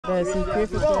Guys, see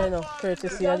crayfish right now.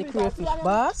 Courtesy of the crayfish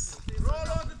boss.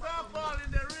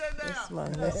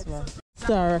 Yes man.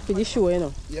 Star for the show, you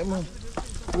know. Yeah man.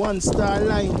 1 star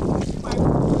line.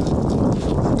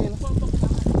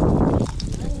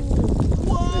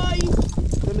 Why?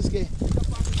 Let me see.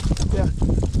 Yeah.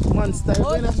 1 star. Oh,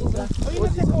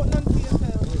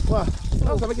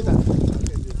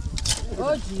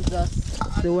 oh Jesus.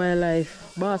 The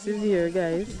wildlife boss is here,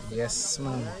 guys. Yes,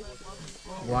 man.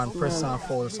 One person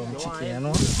fowl some chicken, you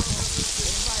know.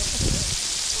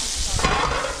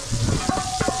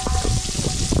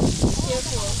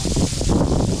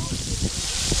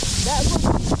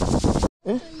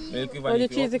 Oh, the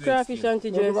cheesy crawfish,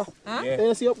 Auntie Jess. Huh?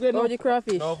 Yeah. See upgrade now? Oh, the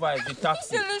crawfish. No VIBEZ, the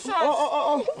taxi.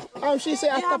 Oh, she said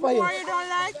I stop her here. More you don't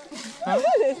like? Huh?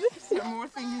 There more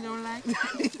things you don't like?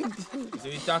 So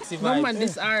the taxi vibe. No man,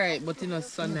 this alright, but you know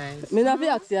so nice. Me not be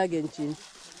ask you again, Chin.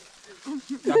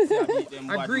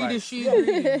 Agree the she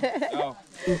agree. Oh.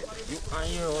 You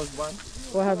and your husband?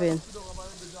 What happened?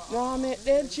 No, make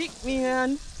them chick me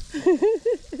hand.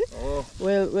 Oh.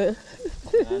 Well.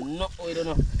 No, we don't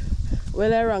know.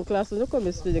 Well, I ran class, so don't come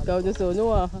to the couch, so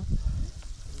no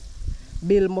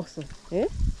build muscle. Eh?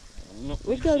 No,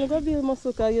 we can't go build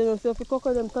muscle because you know, so if you cook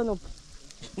them turn up.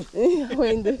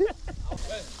 When the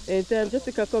time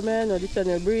Jessica come here, no, the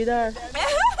channel breeder.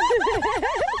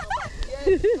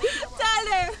 Tell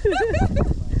them.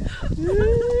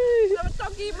 I'm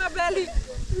talking in my belly.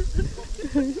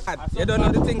 You don't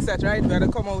know the things that, right? We gotta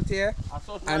come out here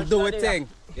and do a thing.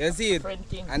 You see it?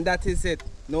 And that is it.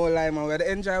 No lie, man. We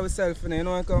gotta enjoy ourselves. You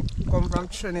know, come from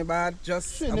Trinidad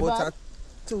just about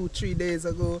 2-3 days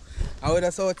ago. I was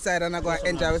just outside and I go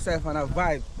enjoy myself and a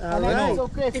vibe.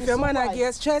 If your man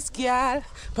get stressed, girl,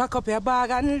 pack up your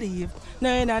bag and leave.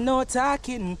 No, you no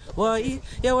talking. Boy,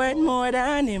 you want more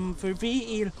than him for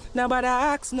real. Nobody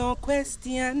ask no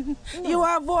question. You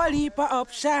have a heap of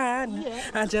option.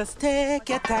 And just take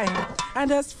your time and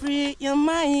just free your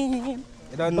mind.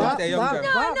 You don't know the young girl.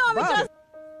 No, because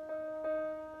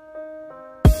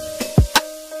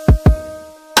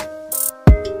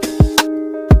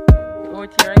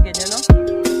Out here again, you know?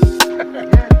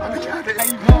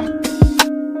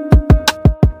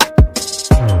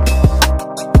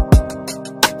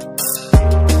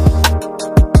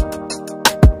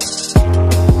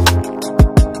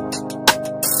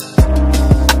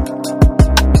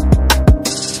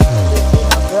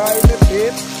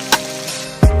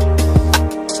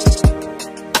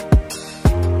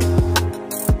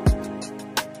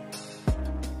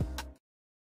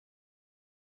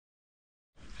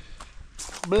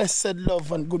 Blessed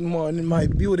love and good morning, my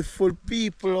beautiful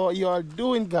people. How you all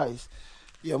doing, guys?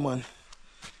 Yeah, man.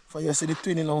 For you see the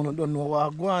twin, you know, don't know what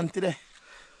I'm going today.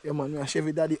 Yeah, man. We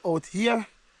Chevy Daddy out here.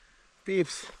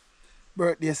 Peeps,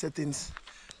 birthday settings,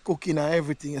 cooking and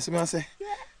everything. You see me I say?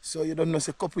 Yeah. So you don't know,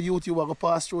 say, couple youth you will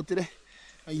pass through today.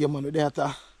 And yeah, man, we're there at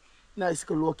a nice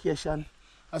location.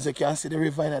 As you can see, the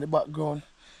river in the background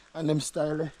and them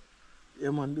style.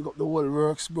 Yeah, man, big up the whole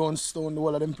works, Brownstone, the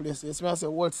whole of them places. You see me I say,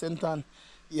 World Center.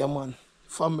 Yeah, man,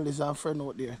 families and friends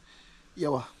out there. Yeah,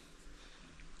 well,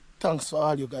 thanks for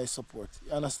all you guys' support.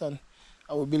 You understand?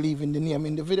 I will be leaving the name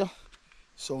in the video,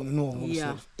 so you know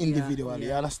myself individually.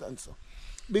 You understand? So,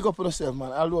 big up on yourself,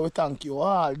 man. Although we thank you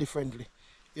all differently.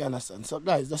 You understand? So,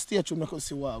 guys, just stay tuned to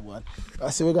see what I want. I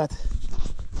see we got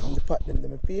on the pot them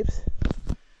my peeps.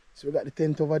 So we got the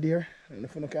tent over there, and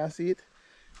if you can't see it,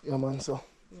 yeah, man. So,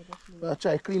 we'll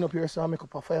try to clean up here so I make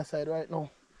up a fireside right now.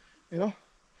 You know?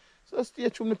 So stay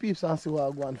tuned the peeps and see what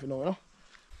I'm going for now, you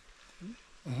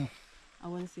know? I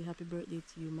want to say happy birthday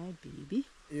to you, my baby.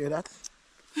 You hear that?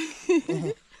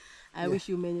 I wish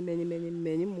you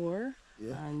many more.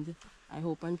 Yeah. And I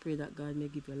hope and pray that God may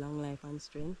give you long life and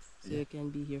strength so you can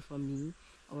be here for me,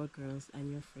 our girls, and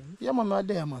your friends. Yeah, man, I'm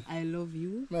there, man. I love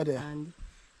you. I'm there. And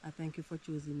I thank you for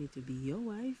choosing me to be your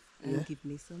wife and give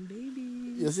me some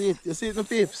babies. You see it, my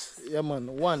peeps? Yeah, man,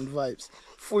 one vibes.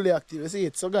 Fully active, you see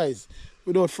it? So, guys,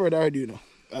 without further ado, you know,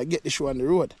 I get the show on the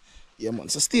road. Yeah, man,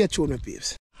 so stay tuned, my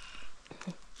peeps.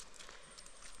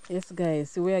 Yes,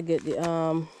 guys, so we get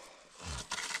the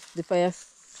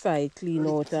fireside clean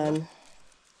out and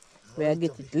we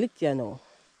get it lit, you know.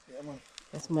 Yeah, man.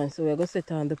 Yes, man, so we're going to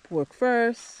set on the pork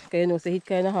first. Because you know, so it's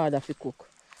kind of hard to cook.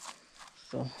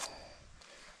 So,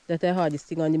 that's the hardest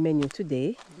thing on the menu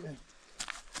today. Yeah.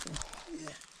 So,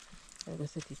 I'm going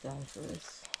to set it on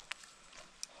first.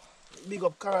 Big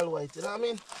up Carl White, you know what I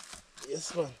mean?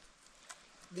 Yes, man.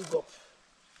 Big up.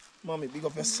 Mommy, big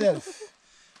up yourself.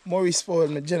 Maurice Powell,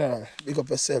 my general. Big up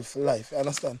yourself for life, you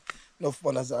understand? Enough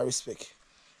manners and respect.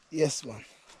 Yes, man.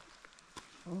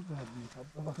 Oh,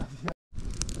 God.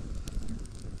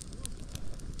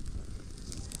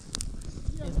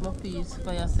 my peeps.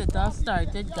 Fire set and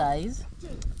started, guys.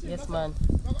 Yes, man.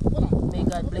 May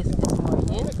God bless this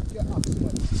morning.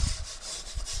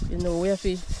 You know, we have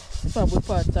to, the fabric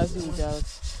part as usual,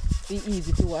 be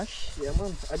easy to wash. Yeah,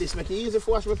 man. I just make it easy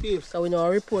for wash my peeps. So we know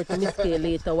our report a mistake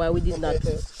later why we did not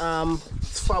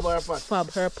Fab her pot. fab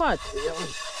her pot. Yeah, man.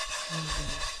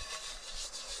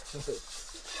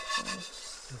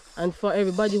 And for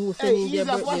everybody who sending Hey, their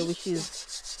easy birthday wash.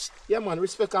 wishes. Yeah, man.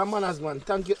 Respect our manners, man.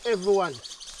 Thank you, everyone.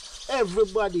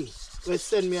 Everybody will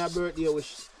send me a birthday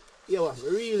wish. Yeah, man.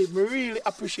 really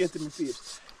appreciate it, my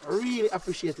peeps. I really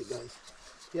appreciate it, guys.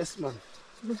 Yes, man.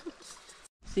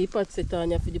 See pot set on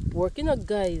here for the pork, you know,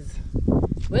 guys.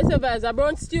 Where's the VIBEZ? A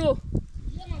brown stew?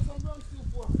 Yeah, man. Some brown stew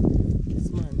pork. Yes,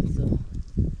 man. So,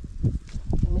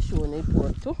 let me show you the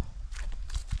pork too.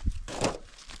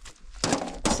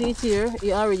 See it here,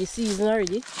 it already seasoned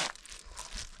already.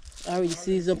 Already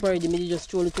seasoned up already. Me just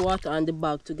throw it water on the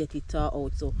bag to get it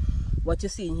out. So what you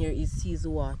see in here is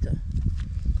seasoned water.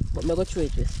 But I'm going to throw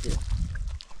it just still.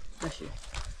 That's it.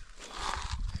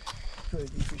 Throw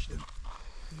it in fish then.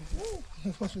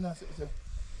 What's your name?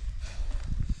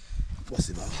 What's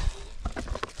it about?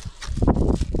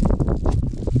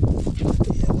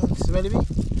 Yeah, man. Smell it?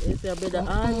 Yes, your brother.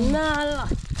 Anal.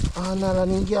 Anal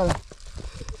and girl.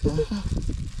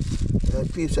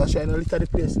 Peeps are trying to litter the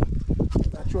place now.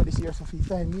 I throw this here so few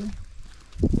time in.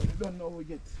 But we don't know how we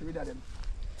get rid of them.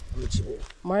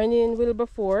 Morning,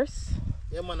 Wilberforce.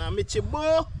 Yeah, man, I'm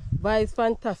Michibo. VIBEZ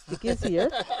Fantastic is here.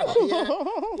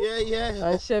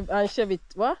 Yeah. And Chevy,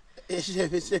 what?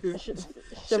 Chevy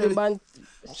Band.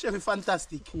 Chevy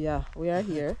Fantastic. Yeah, we are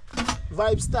here.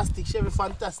 Vibes-tastic, Chevy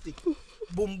Fantastic.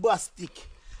 Bombastic.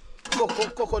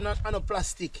 Coconut and a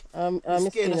plastic. I'm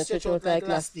skin stretch out like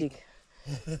elastic.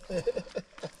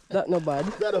 That no bad.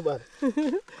 That no bad.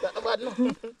 That no bad, no.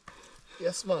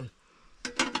 Yes, man.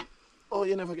 Oh,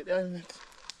 you never get the oil.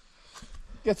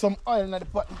 Get some oil in the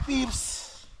pot,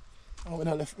 peeps. Oh,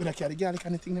 when I carry garlic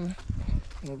and anything, man.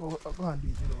 Go and do it without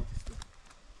this stuff.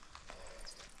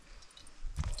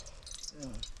 Yeah.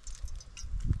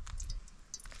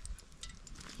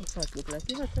 What's that look like?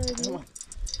 You got already? Yeah, man.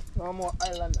 No more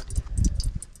oil on that.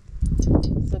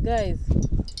 So guys,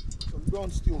 Some brown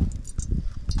stew.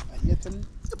 I get them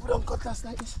brown cutlass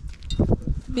like this.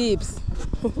 peeps,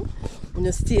 when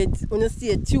you stay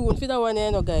tuned for that one,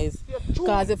 you know, guys.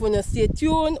 Because if you stay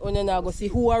tuned, you not go see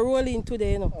who are rolling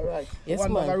today, you know. Alright. Yes,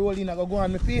 one man. bag of rolling, I go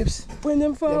on my peeps. Bring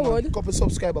them Yeah, forward. man, couple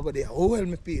subscribers go there. Oh well,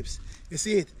 my peeps. You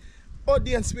see it?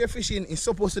 Audience spearfishing is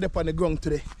supposed to be on the ground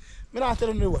today. I'm not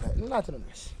telling you what. I'm not telling you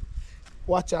this.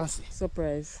 Watch and see.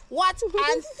 Surprise. Watch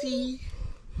and see.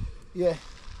 Yeah.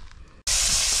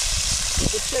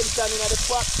 The tension in the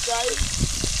pot, guys.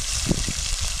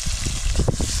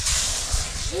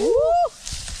 Woo!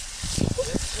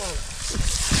 Yes, man.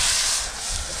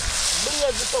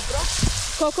 Blaze it up, bro.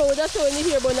 Coco, would that show in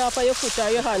here but now for your foot or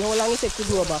your hand? How long it take to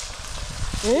go back?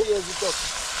 Blaze it up.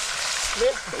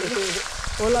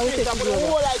 How long it take to I'm go going to back?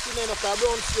 whole light in there, because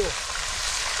brown stew.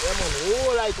 Yeah, man.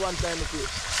 Whole light one time, okay.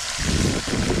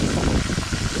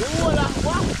 Whole light,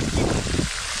 what?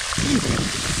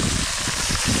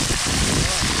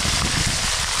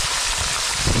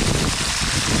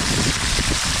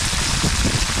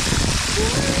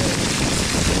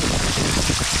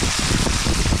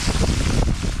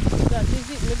 That is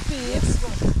it, my peeps.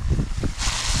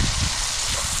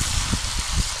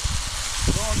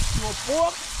 Brown stew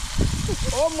pork.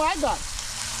 Oh my God.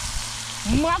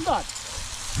 My God.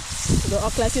 Don't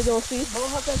act like you don't see.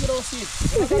 Don't act like you don't see it.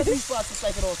 You don't breeze past it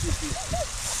like you don't see it.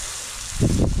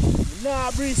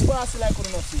 Nah, breeze past it like you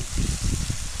don't see it.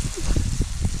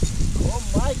 Oh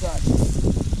my God.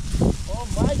 Oh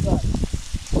my God.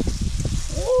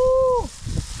 Woo!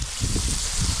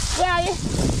 Guy,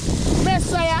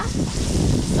 Messiah,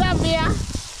 Zambia.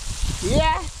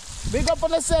 Yeah. Big up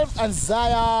on yourself and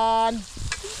Zion.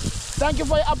 Thank you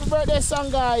for your happy birthday song,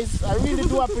 guys. I really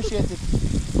do appreciate it.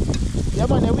 Yeah,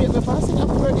 man, wait, we're passing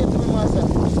happy birthday to me, myself.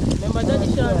 Remember Daddy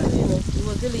Sean, you know, he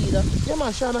was the leader. Yeah,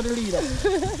 man, Sean the leader.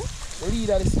 The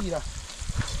leader, the seeder.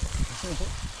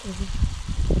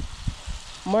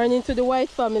 Morning to the White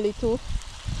family too.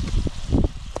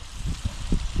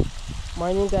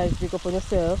 Morning, guys, pick up on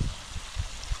yourself.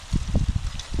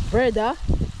 Brother.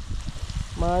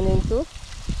 Morning too.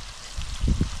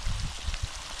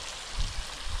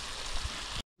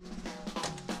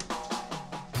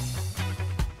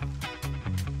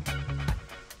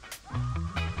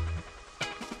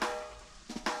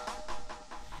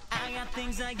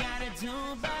 Things I gotta do,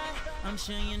 but I'm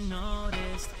sure you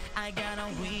noticed I got a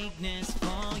weakness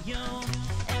for you.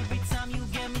 Every time you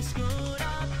get me screwed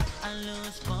up, I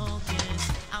lose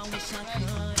focus. I I wish I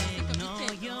could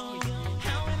ignore you.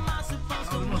 How am I supposed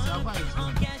to work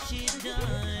or get shit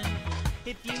done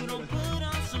if you don't put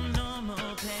on some normal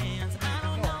pants? I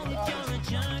don't know if you're a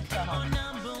jerk or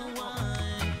number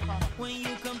one. When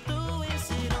you come through and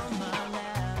sit on my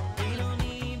lap, we don't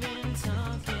even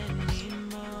talk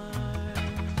anymore.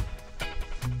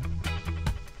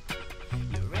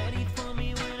 You're ready for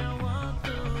me when I walk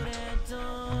through that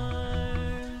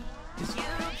door. 'Cause you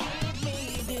keep me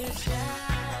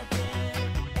distracted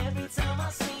every time I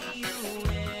see you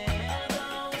wear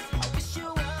those. I wish you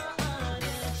were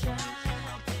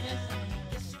unattractive.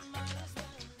 Guess you might as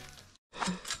well.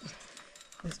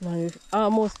 This man, we've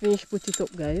almost finished put it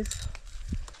up, guys.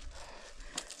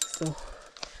 So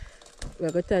we're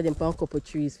gonna tie them on a couple of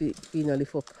trees for you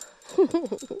lift up.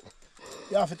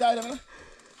 You have to tie them, eh?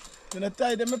 You not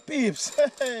tie them, my peeps.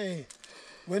 Hey,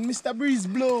 when Mr. Breeze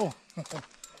blow.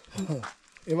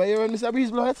 Ever hear when Mr.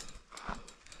 Breeze blow it?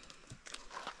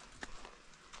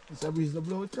 Mr. Breeze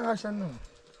blow with caution now.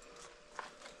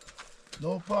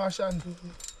 No caution.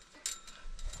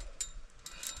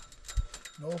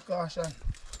 No caution.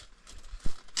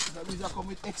 Mr. Breeze come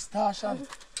with extortion.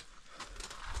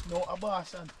 No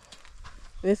abortion.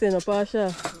 We say no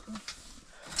partial.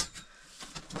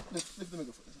 Lift the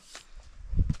microphone.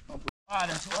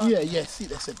 Yeah, see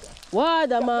that set that.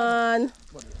 Water man!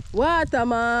 Water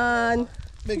man!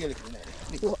 Make a little bit.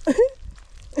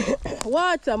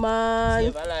 Water man!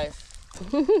 Save a life.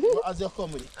 As you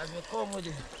come with it. As we come with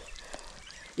it.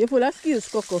 You're full of skills,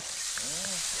 Coco.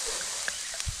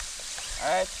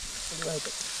 Alright.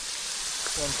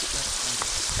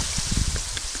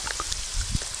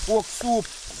 Pork soup.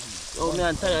 Oh, me,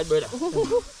 I'm tired, brother.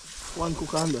 One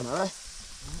cook and done, alright?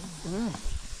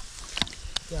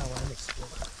 Yeah, one next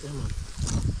cook. Yeah, man.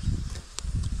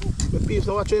 The peeps, I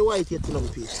watch your white yet, you know,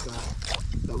 peeps.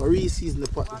 They're going to re-season the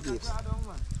pot, the peeps.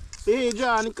 Hey,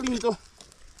 John, it clean too.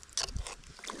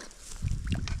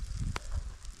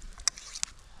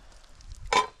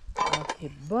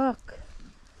 Okay, back.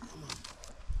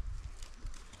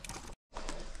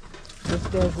 This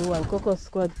guy's the one. Coco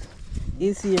squad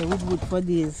is here with wood for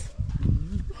days.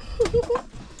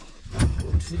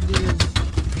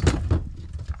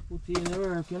 Put it in the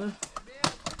work, you know?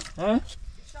 Huh?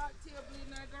 Short table in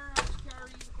the garage,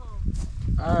 carry the come.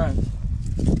 Alright.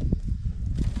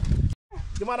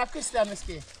 The man a Christian, Miss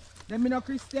K. Them me no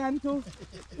Christian too.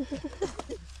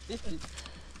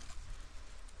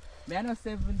 Me a no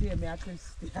 7 day, me a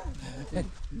Christian.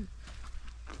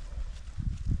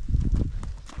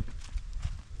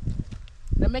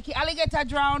 They make it alligator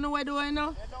drown where do I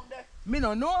know? Me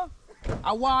no know.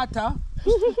 A water.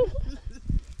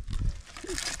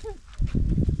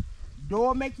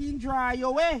 Don't make him dry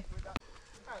your way.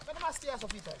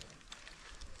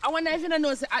 I wonder if you don't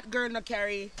know say that girl no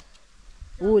carry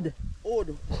Wood.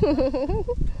 wood.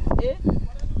 Eh?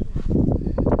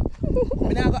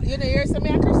 Me nah go, you know hear some me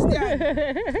a Christian.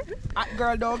 That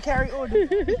girl don't carry wood.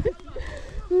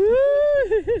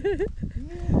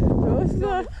 What's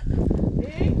that?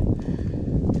 Eh?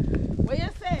 What you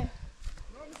say?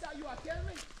 No, me say you a tell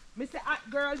me. Me say that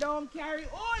girl don't carry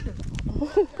wood.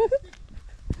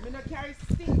 Me no carry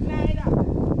stick neither.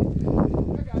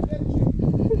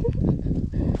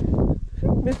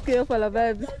 Miss K full of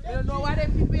vibes. You don't know why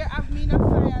them people here have me in a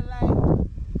fire like.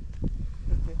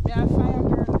 Me a fire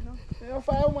girl, you know. You're a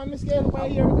firewoman, Miss K. Why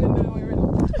here again now?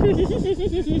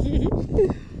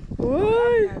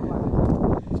 Why?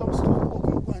 Some stove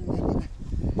cooking pan.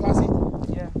 Pass it.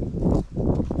 Yeah.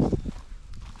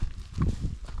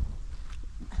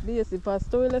 Do you see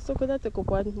pastor will let's cook that take up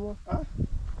one more? Huh?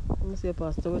 I'm say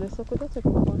pastor will let's cook that take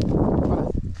up one.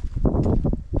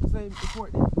 So you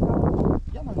report them.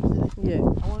 Yeah, man, you see Yeah. I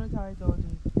want to tie it out.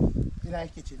 that? In our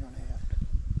kitchen, on here.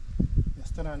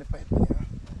 Just turn on the pipe, man. Yeah.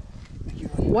 Make you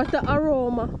run. What the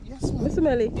aroma? Yes, man. Me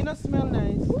smell it. You know smell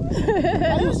nice.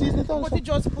 Are you season it But also? you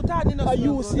just put on, you know Are smell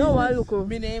you good. season? No one look.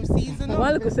 Me name season.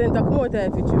 One look center come out here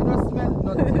for You you. don't smell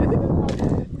nothing.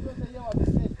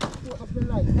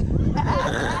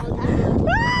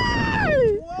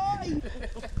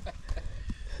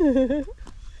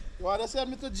 You want to send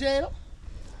me to jail?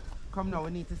 Come now,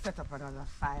 we need to set up another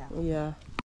fire. Yeah.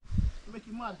 Make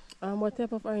you mad. What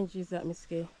type of orange is that, Miss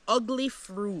K? Ugly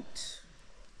fruit.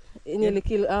 You nearly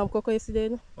kill Coco yesterday,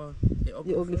 no? Oh,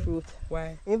 The ugly fruit.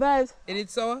 Why? In vibes, Is it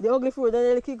so? the ugly fruit, they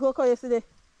nearly kill Coco yesterday.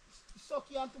 Suck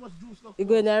you and too much juice. Look. You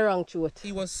go in the wrong throat.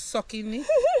 He was sucking me.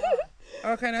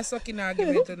 What kind of sucking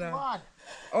argument to that? Mad.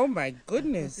 Oh my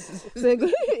goodness. So you go,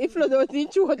 if flood out in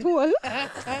throat hole.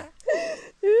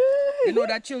 You know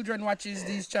that children watches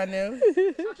these channels?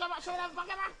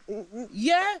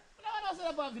 Yeah?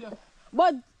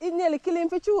 But it nearly kill him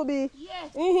for Chubby.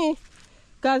 Yeah.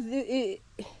 Because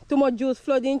too much juice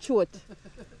flooding throat.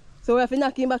 So we have to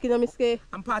knock him back in the miscay.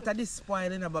 I'm part of this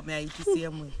spoiling but me I eat the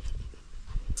same way.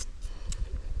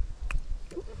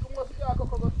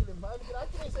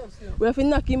 We have to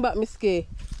knock him back, miscay.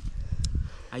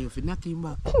 Are you for knock him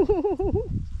back?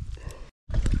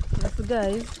 Yes,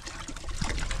 guys.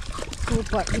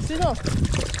 Super. You see now?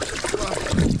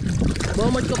 How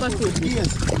much cup of soup? Yes.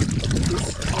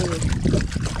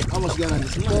 How much gallon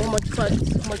is this? How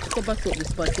much cup of soup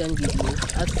this pot can give you?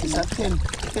 It's a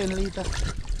 10 litre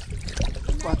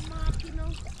pot.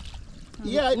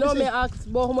 Yeah, no, me ask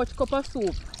about how much cup of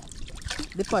soup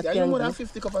the pot yeah, can more give. than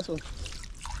 50 cup of soup.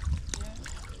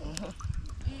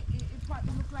 It pot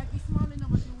look like it's small enough,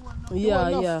 but you won't know. Yeah,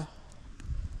 enough. yeah.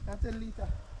 That's 10 litre.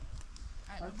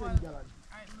 Alright, That's me 10 boil. gallon.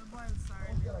 Alright, me boil,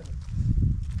 sorry.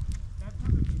 That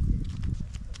probably is it.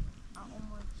 How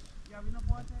much? You have enough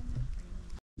water in it?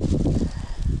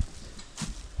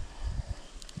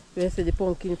 We say the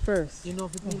pumpkin first. You know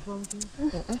if you peel pumpkin?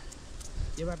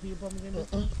 You ever peel pumpkin?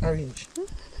 Orange. You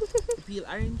peel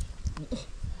orange?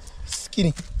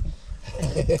 Skinny.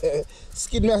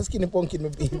 Skinny pumpkin, my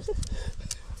babes.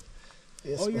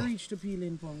 Yes, Oh, you ma'am. reach to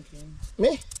peeling pumpkin?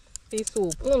 Me? Pea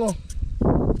soup. No.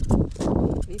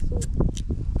 Pea soup.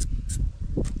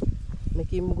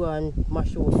 Make him go and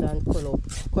mash out and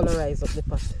colorize up the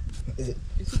pot. The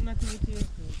soup not tasty.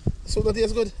 Soup that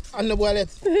tastes good and no boil yet.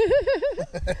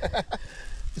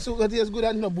 Soup that tastes good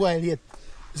and no boil yet.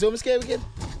 So I'm scared wicked.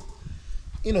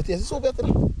 You know, taste the soup yet.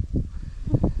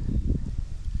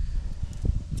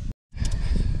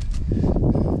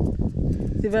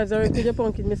 See if I've already the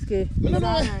pumpkin, Miss K. I don't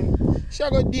know. She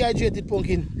got dehydrated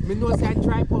pumpkin. Me know say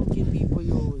dry pumpkin people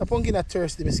use. A pumpkin are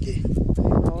thirsty, Miss K.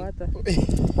 No water.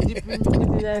 Dip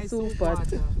in a soup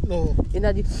pot. No. In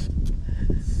a dip.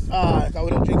 Ah, I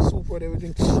would drink soup or they would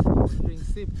drink. Drink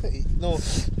sip. No.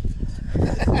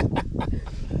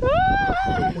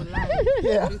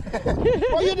 Yeah.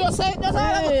 What you just say? That's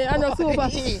all. Hey, I know soup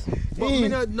pot. But me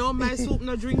no my soup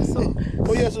no drink so.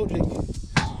 What your soup drink?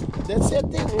 That's the same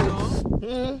thing. You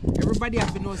know? Everybody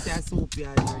have to know say a soup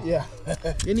yeah. Right? Yeah.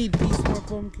 You need piece more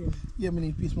pumpkin. Yeah, me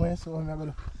need piece more, so I'm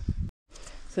gonna.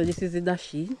 So this is the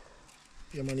dashi.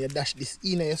 Yeah, man, you dash this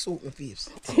in your soup, my peeps.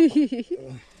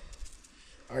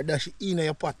 Or dash it in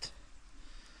your pot.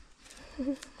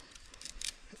 You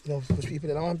know, for people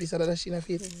that don't want a piece of the dash in their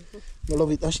feet. I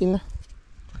love it, dash in.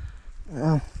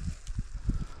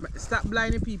 Stop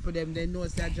blinding people them, they know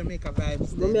say Jamaica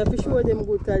vibes. But me have to show them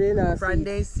good because they not From see.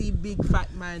 they see big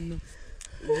fat man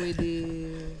with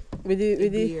the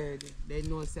beard, they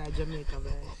know say Jamaica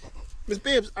vibes. Miss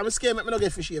Peeps, I'm scared make me not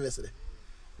get fishy yesterday.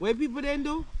 What people then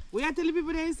do? What you telling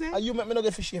people then say? And you make me not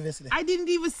get fishy yesterday. I didn't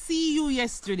even see you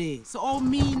yesterday. So all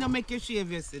me no make you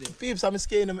shave yesterday. Peeps, I'm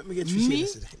scared you make me get fishy Me?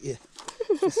 yesterday. Yeah.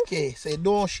 I'm scared. Say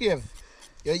don't shave.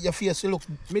 Your face will look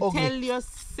Me ugly. tell you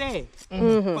say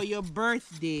for your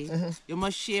birthday you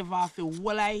must shave off the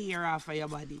whole I hair off of your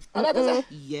body. And that is it.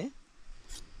 Yeah.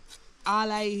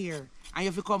 All I hear. And you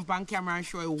have to come on camera and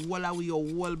show you whole of your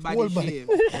whole body Whole body. shave.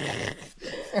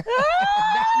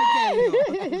 That me tell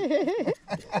you.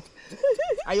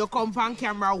 And you come on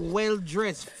camera well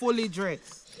dressed, fully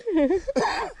dressed. You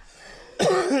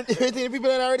think the people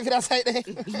that are ready for that site there?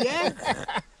 Yeah.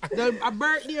 A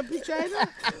birthday picture, you know?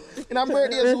 In a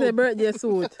birthday They say suit. birthday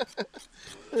suit.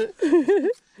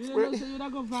 You don't know, so you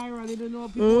don't go viral. You don't know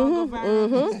people will go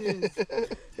viral. these days.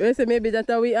 They say maybe that's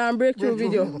how we breakthrough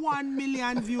video. 1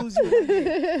 million views. You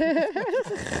know.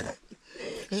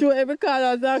 Show every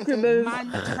colors and cribbles.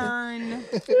 Man turn.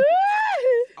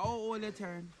 How old you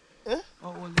turn? Huh? How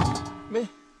old you turn? Me?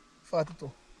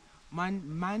 42.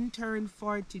 Man turned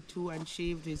 42 and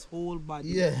shaved his whole body.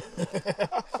 Yeah. You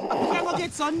can go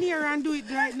get sun near and do it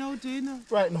right now too, you know.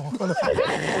 Right now.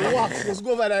 Walk. Let's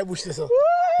go over that bush. So.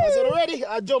 I said, ready?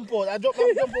 I jump out. I jump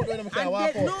out when I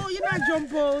walk out. No, you not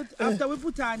jump out after we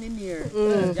put on in here.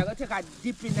 You're going to take a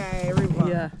dip in the river.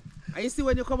 Yeah. And you see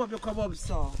when you come up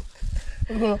so.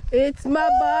 It's my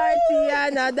party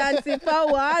and I dance if I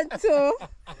want to.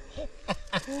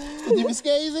 Did you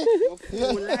scare easy?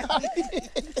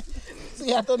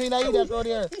 See, I told you that you down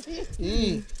here.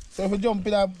 Yeah. So if you jump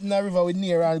in the river with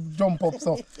near and jump up,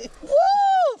 so. Woo!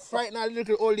 Right now,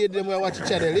 little old lady them will watch the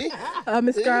channel, eh? I'm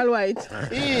Miss Carl White.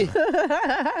 Yeah.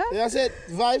 I said,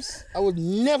 Vibes, I would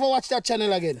never watch that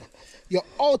channel again. You're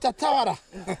out of Tawara.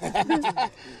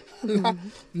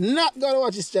 Not gonna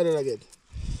watch this channel again.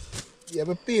 Yeah,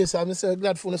 but peace, I'm so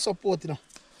glad for the support, you know.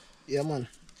 Yeah, man.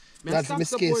 Glad for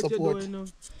Miss K support.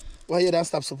 Why you don't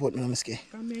stop supporting me, Miss K?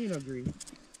 I may not agree.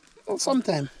 Well,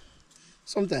 sometime.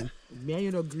 Sometime. Me and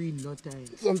you no green, no time.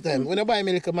 Sometime. When you buy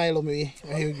me like a Milo, me,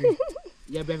 I agree.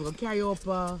 Yeah, but if you carry up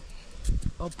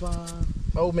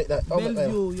I'll make that.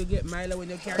 Bellevue, you get Milo when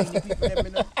you carry the people. Them,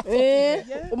 you know? Eh?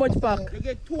 How much pack? You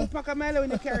get 2 packs of Milo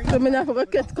when you carry. So I have to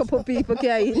get a couple people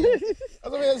carrying. That's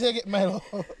what I say, get Milo.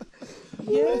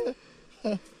 Yeah.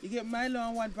 You get Milo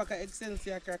and 1 pack of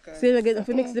Excelsior crackers. So you get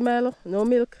to mix the Milo? No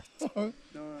milk? No,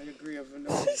 you're grave.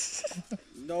 No.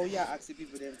 No, you're asking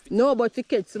people them. No, but to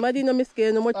catch somebody no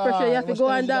mistake, no much pressure you have to go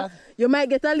under. You might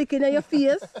get a lick in your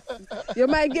face. You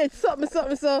might get something,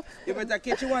 so. You better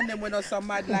catch one of them when some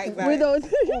mad like that. Without.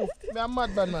 I'm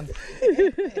mad bad man.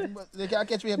 They can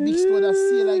catch me a big stone that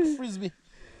sea like frisbee.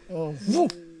 Oh, no.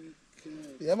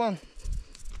 Yeah man.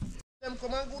 Them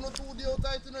come and go no 2 days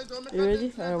outside tonight. You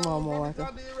ready? I don't want more water.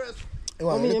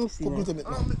 Let me see cook a bit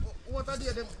now. What a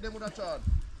day them would have charged.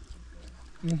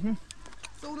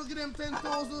 So we give them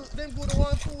 10,000, them go to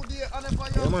 1 2 days, and if I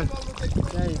have man. to take 2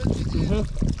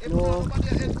 No. You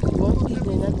want to eat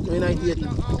them? When I get it.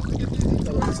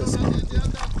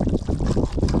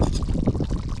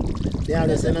 They are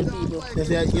the same people. They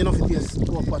say, you know, if it is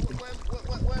too hot.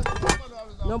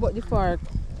 No, but the fork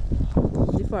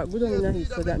good on in the heat,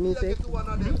 so that means it.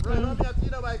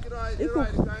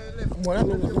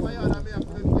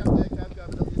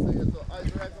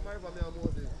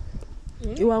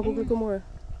 You want to cook more?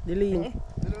 The lean.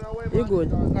 You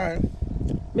good? Alright.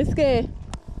 Miss K.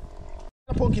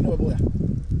 Pumpkin over boy.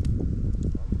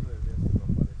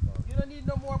 You don't need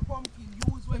no more pumpkin.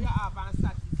 Use what you have and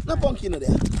satisfy. No pumpkin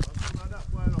there.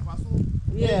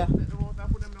 Yeah.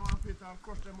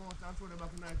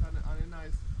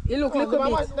 It look like a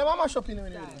bit. They mash up in the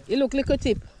window. It look like a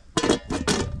tip.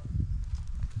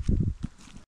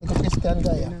 Look at this guy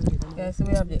here. Yeah, so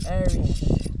we have the Irish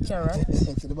carrot,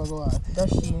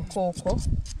 dasheen cocoa.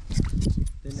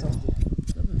 So,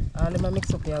 all them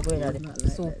mix up here going at the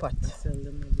soup pot.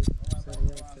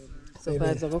 So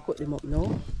guys, I'm going to cut them up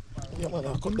now. Yeah, man,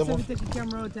 I'll cut them up. Take the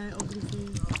camera out and ugly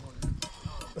things.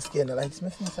 The skin likes me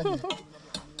face again.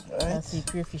 I see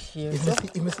crayfish here. If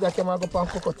you see that camera, go and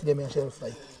cook out to them and shelf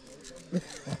light.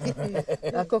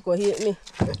 That cocoa hate me.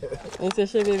 He said,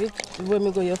 "She baby, when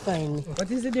me go, you find me."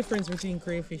 What is the difference between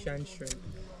crayfish and shrimp?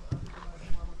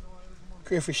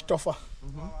 Crayfish tougher.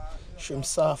 Shrimp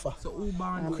softer. So who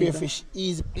born Crayfish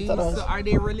easy. So are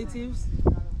they relatives?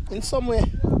 In some way,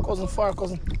 cousin, far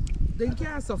cousin. They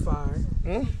can't so far.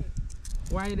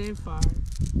 Why are they far?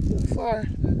 Far.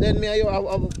 Then me and you have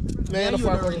me and you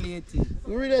far cousin. Related.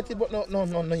 We related, but no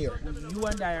here. You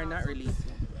and I are not related.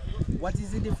 What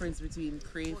is the difference between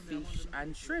crayfish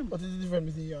and shrimp? What is the difference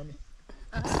between you and me?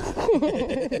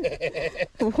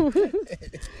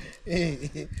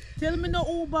 Tell me no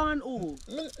who born who.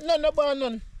 No born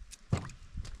none.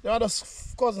 They are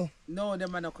just cousin. No,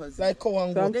 them are not cousins. Like cow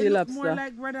and goat. They look lobster. more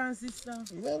like brother and sister.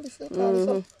 Well, if you call it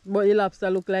so. But the lobster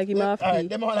look like him half Alright, key.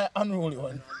 them are like unruly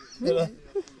one. They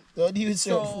deal with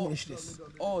certain foolishness.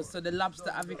 Oh, so the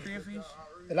lobster have a crayfish?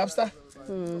 The lobster?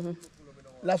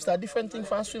 Lobster different thing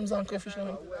from shrimps and crayfish.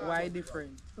 No? Why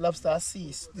different? Lobster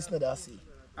seas. This not a sea.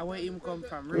 And where him come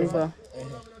from? River.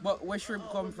 But where shrimp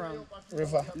come from?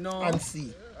 River No. and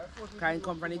sea. Can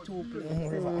come from the 2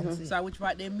 places. River and sea. So which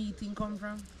part their meeting come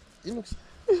from? It looks.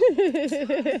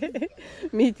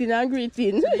 Meeting and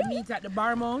greeting. So they meet at the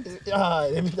bar mount. Yeah,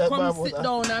 they meet that Come bar sit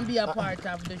down and be a part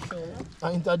of the show.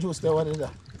 I introduce them one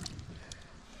another.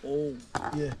 Oh.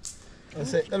 Yeah. I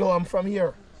say, hello, I'm from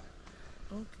here.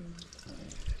 Okay.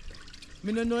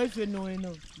 Me don't know if you know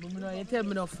enough. But me know, you tell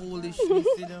me no foolishness,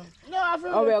 you know. No, I'm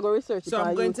from Oh, we are going to research it So I'm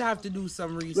on going YouTube. to have to do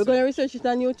some research. We're going to research it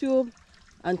on YouTube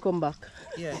and come back.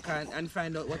 Yeah, and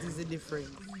find out what is the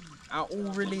difference. And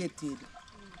who related.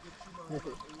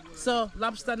 So,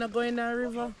 lobster not going down the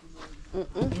river?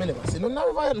 I never see no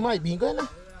river. Might be going there.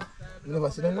 Never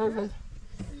see no river.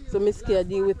 So Miss K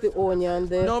deal with the onion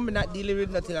there. No, I'm not dealing with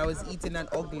nothing. I was eating and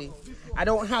ugly. I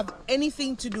don't have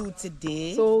anything to do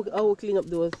today. So I will clean up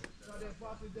those.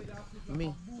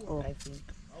 Me, I think.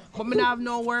 But me not have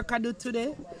no work I do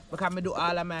today because I do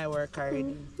all of my work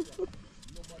already.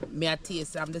 Me a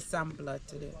taste, I'm the sampler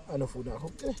today. I know food now.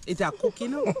 Okay. It's a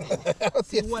cooking, you know?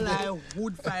 See, well, I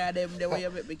wood fire them the way you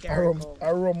make me carry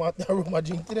Aroma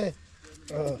drink today.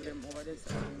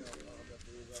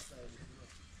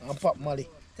 And pop Molly.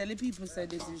 Tell the people say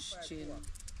this is chin.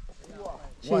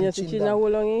 One Chin chin chin down. how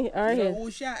long in her You know head?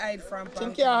 who should hide from?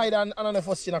 Chin can't hide and another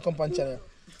first chin come pan channel.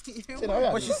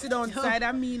 But she sit down side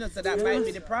of me, you know, so that might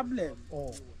be the problem.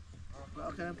 Oh.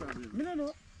 What kind of problem? Me don't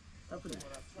know.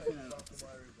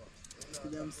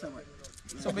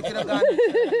 So we could have gone.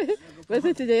 What's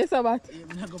it today, Sabbath?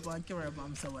 I'm not going to carry a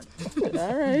bomb, so what?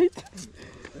 Alright.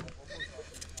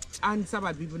 And some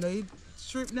bad people know it.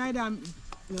 Shrimp night and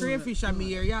crayfish and me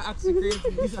here. Yeah, actually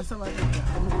crayfish. This is some bad people.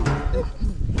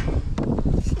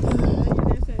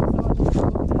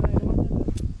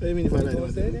 What do you mean if I like the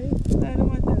water?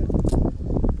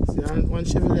 See, one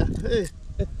shovel there.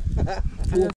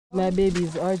 Hey. My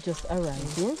babies are just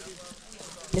arriving.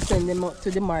 I send them out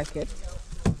to the market.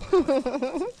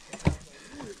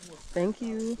 Thank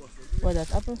you. What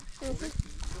that apple?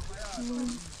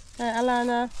 Hi,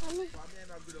 Alana.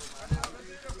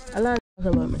 Alana.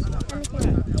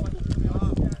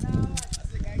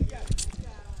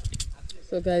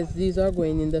 So guys, these are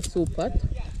going in the soup pot.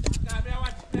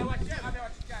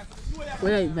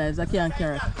 Where is it? I can't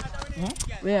carry it.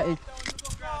 Where is it?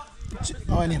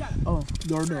 Oh, name. Oh.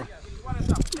 Door.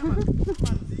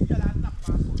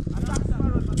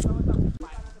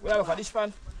 We have a dish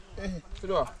pan. To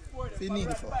do. You need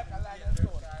it for.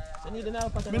 You need it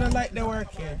now. I don't like the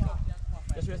work here.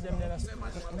 Just raise them there.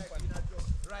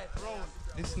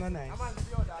 This is not nice.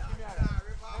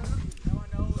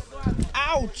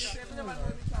 Ouch!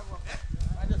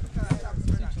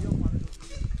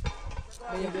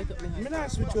 I'm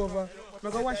not switch over. I'm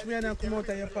going to wash me and come out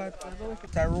of your pot.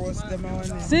 To roast them on.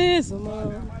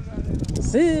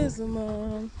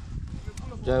 Sesame.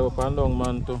 Drive up and down,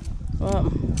 man, too.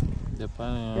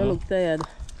 You look tired.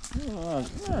 Oh,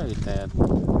 very tired.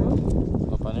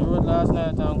 Up on the road last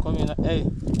night and come in. Hey,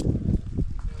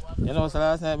 you know, so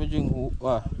last night we drink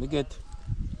what? We get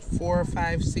 4,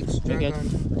 5, 6 dragon.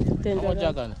 10 how much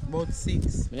dragon? About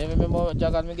 6. I never remember what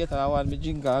dragon we get and I want me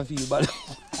drink and feel bad.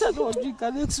 I don't drink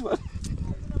the next one.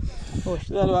 That's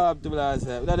what happened to me last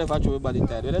night. That's if I show my body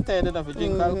tired. When I tired enough to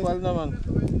drink alcohol, no man.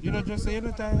 You don't just say you're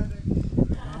not tired?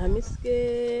 I'm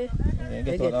scared.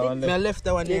 I left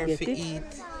that one there for eat.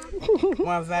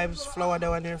 One VIBEZ flour that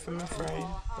one there for me fry.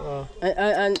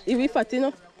 And if we fat, you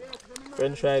know?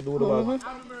 French fry, do the bag.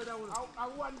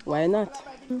 Why not?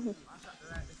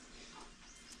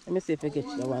 Let me see if I get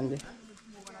the one there.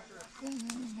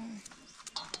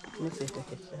 Let me see if I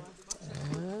get that.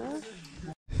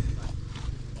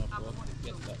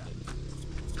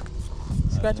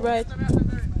 Scratch right.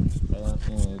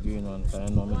 Green one, I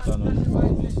know McDonald's.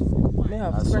 May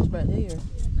have scratch right here.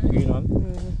 Green one?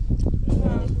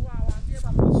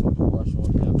 Wash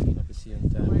out there, clean up the same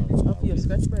time. Up your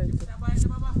scratch right.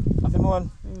 Have you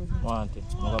one? Want it.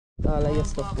 All of your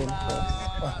stuff then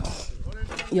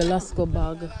first. Your Lasco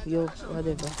bag, your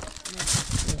whatever.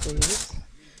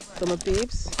 Some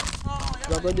peeps.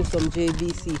 We're going to do some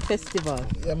JBC festival.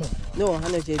 Yeah, man. No, I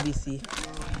know JBC.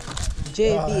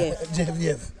 JBF.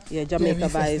 JVF. Yeah, Jamaica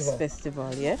JV VIBEZ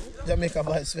Festival, yeah? Jamaica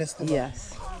VIBEZ Festival.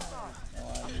 Yes.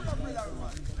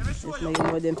 It's my you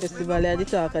know them festival at the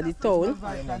talk of the town.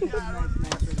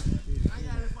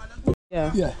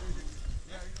 Yeah. Yeah.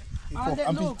 All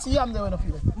I'm look, see I'm there when I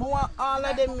feel it. I want all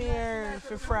of them here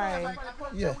for fry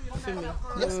Yeah. for me.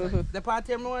 Yes. The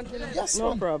party I want, you know? Yes, No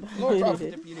man. problem. No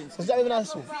problem. It's not even a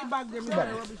soup. Feedback them, you know,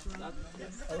 rubbish.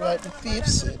 Alright, the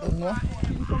peeps, don't know.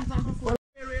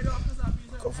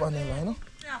 Go vanilla, you know?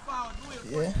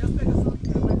 Yeah.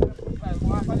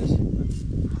 One for that.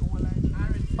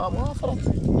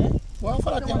 One for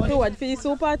that. So what, for the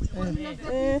soup pot?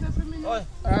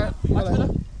 Alright,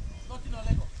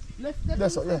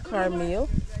 that's all, yeah. Caramel.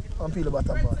 And peel the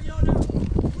butter bar.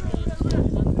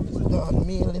 Done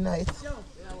meal tonight.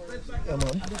 Yeah,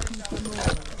 man.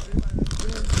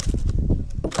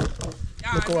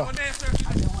 Look what.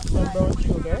 Some brown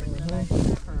sugar.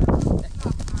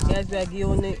 Guys, we're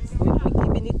giving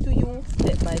it to you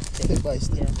step by step. Step by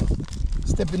step. Yeah.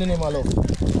 Step in the name of love.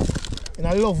 In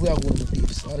a love we are going to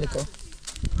peeps. A little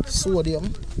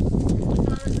sodium,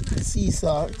 sea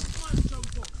salt,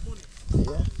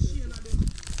 yeah.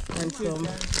 And some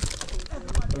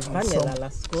vanilla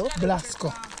Lasco.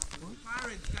 Blasco.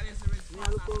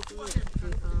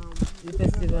 The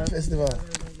festival.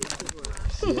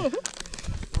 Yeah.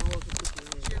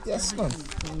 Yes, man.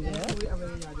 Yeah.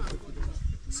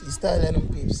 See style and them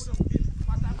peeps.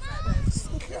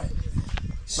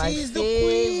 She's the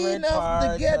queen of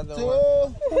the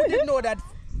ghetto. Who didn't know that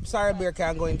Sarah Bear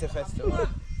can go into festival?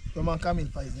 The man come in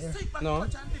for it, yeah? No.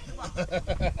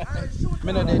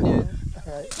 Me know they did.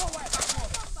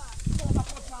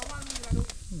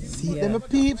 See them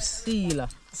peeps. Seal.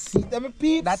 See them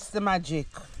peeps. That's the magic.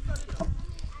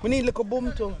 We need like a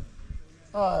boom too.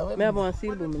 Ah, I have one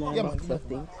seal boom in Yeah, a box man. of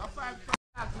things.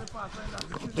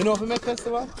 You know if you make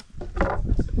festival?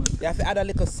 You have to add a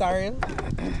little sorrel.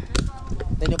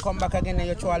 Then you come back again and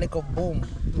you throw a little boom.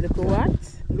 Little what?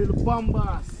 Little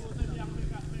bombas.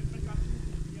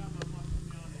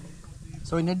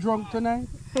 So when you're drunk tonight?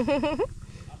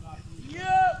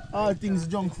 all things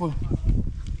junk full.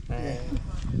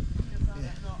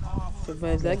 So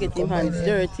VIBEZ, I get him hands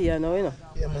dirty, you know.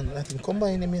 Yeah, man, let him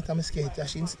combine them with my skate. I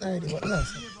shouldn't start it, but no.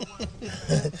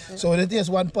 So the taste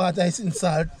one part ice in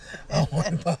salt and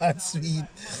one part sweet.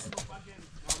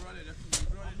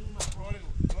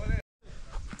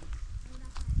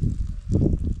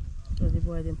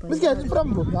 Miss Gay, get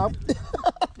from book,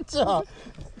 huh?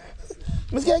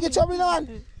 Miss Gay, get trouble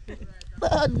on.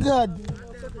 Bad God.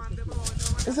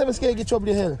 You say Miss Gay, get trouble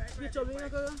in hell.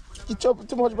 Get trouble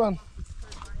too much, man.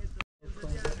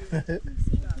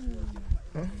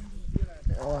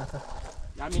 Water.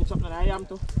 I mean something I am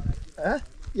too. Eh?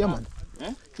 Yeah, man.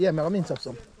 Eh? Yeah, man, I mean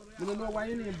some. You don't know why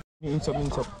you name. Mean some.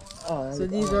 Oh, So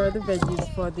these are the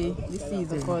veggies for the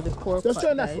season for the pork just try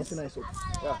pot, that guys. first, nice soup.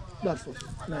 Yeah, that first,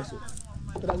 nice soup.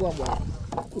 But I go on, boy.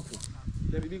 Cook it.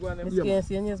 Let me be going Miss Gay,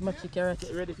 see, here's my carrot.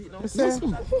 ready for it now. Yes,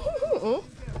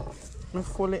 I'm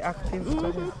fully active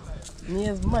today.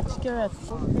 Here's much carrot.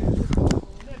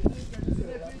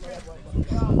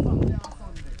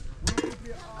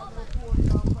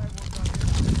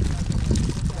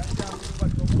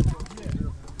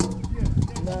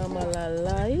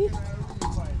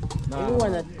 Every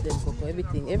one of them cocoa,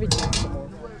 everything come out.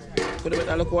 Put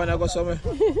it look one I got somewhere.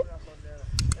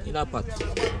 In a pot.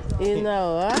 You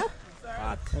know, huh?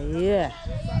 Pot. Yeah.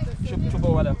 Chup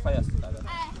over the fire starter.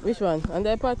 Which one? On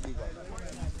the pot?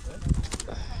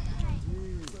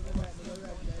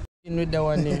 In with the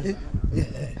one there.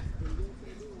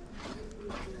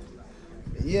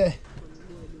 Yeah.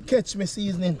 Catch me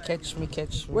seasoning. Catch me.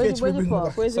 Where's Catch me, the bring pork? me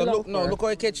back. Where's So the look, no, look how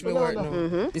you catch me work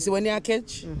now. You see when you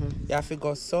catch, you have to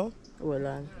go so Hold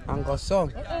on. and go so.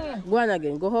 Go on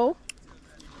again. Go how?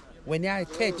 When you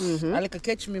catch, I like a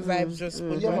catch me vibes just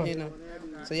put on in.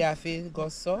 So you have to go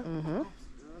so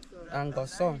and go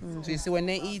so. So you see when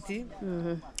they eat it,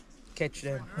 catch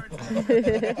them.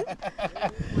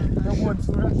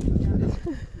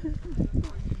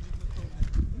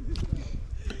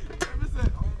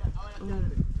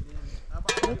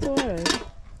 That's alright.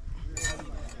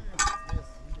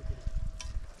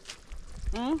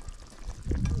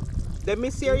 Let me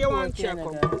see how you want check Guys.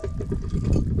 up.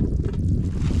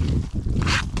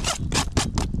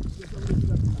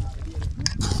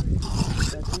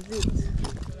 That is it.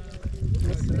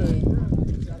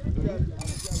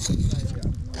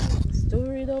 Let's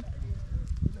store it up.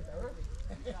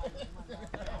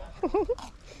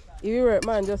 If you work,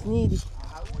 man, just need it.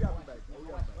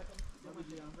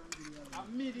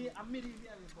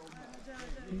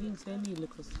 You didn't say me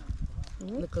little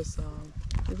salt.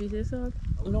 If you say salt,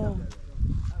 No.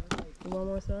 you want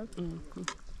more salt?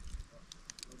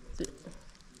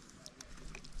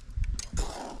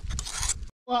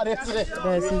 What is it?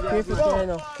 Guys, see crayfish right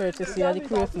now. Courtesy of the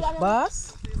crayfish.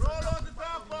 Boss?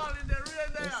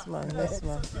 Yes,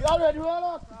 man. You already roll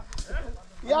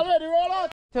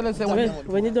out? Tell us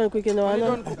When you done cooking now, I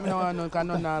know. don't cook me now, no, because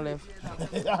none now left.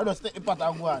 I just take the pot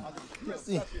and go on.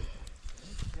 See.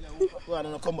 Go on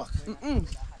and come back.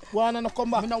 Go on and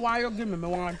come back. I don't want you to give me, I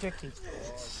want to check it.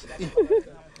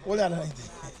 Hold on.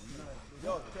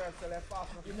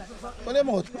 Hold them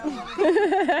out.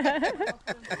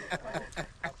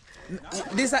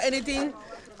 This or anything?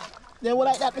 They will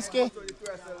like that, Miss K.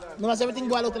 No, everything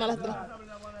go out in a lot.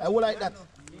 I will like that.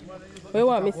 What you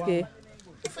want, Miss K?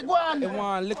 If you go on. I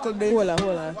want a little bit. Hold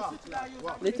on.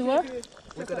 Little what?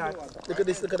 Look at that. Look at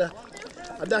this, look at that.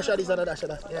 A dash of this and a dash of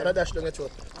that. Yeah. And a dash down your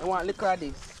throat. I want a little of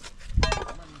this.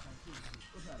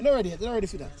 You're not ready yet. You're not ready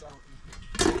for that.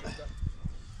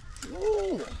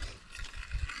 Ooh.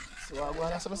 So I go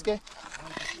on and some Miss K.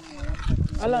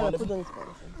 How long I put on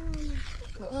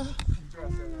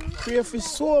Crayfish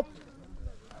soap.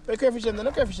 Where crayfish in there?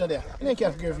 No crayfish in there. You don't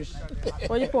care for crayfish.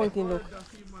 What you pointing look?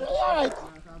 Alright.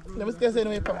 Let me stay saying the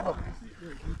way pop up.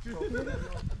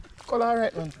 Color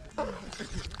alright, man.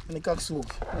 And the cock soup.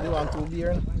 You want 2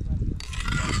 beer?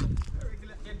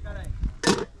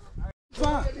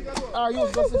 Ah, you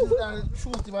go and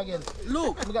shoot him again.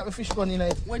 Look, We got the fish gun in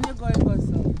it. when you go,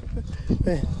 so.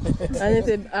 And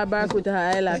it's a bark with her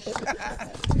eyelash.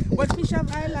 What fish have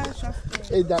eyelash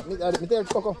after? Hey, that, me tell you,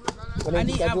 Coco. When And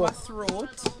he he get have door. a throat.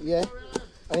 Yeah.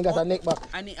 And he got a neck back.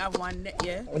 And he have one neck,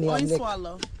 yeah? And he Or have he neck.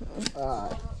 swallow. Ah.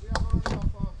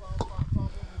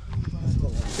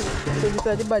 So this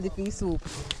is the body for the soup.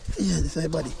 Yeah, this is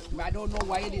body. But I don't know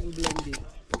why you didn't blend it.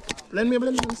 Blend me a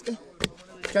blender, Miss K.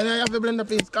 Can I have a blender,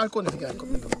 please? Call Cone if you can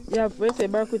come. Yeah, we say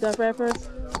bark with her fry first.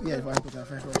 Yeah, if I put that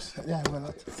fry first. Yeah, why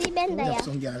not? See Benda, Have yeah.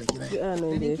 some garlic in it. Yeah, I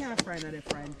know Then you this. can't fry in the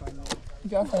frying pan. You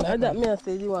can find I that. that me I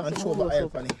say you want And some throw more the oil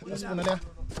soup. pan it. A spoon of there.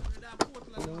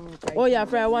 Oh yeah,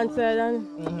 fry one side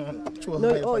and Throw no,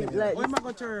 the oh oil pan in there. like Where am I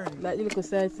going to turn? like the little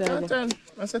side. Turn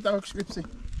and set our scriptsy.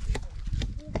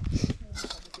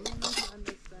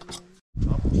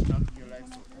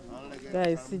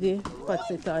 Guys, see the pot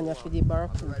set on here for the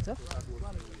barracuda.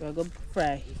 We're going to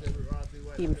fry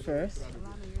him first.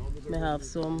 I have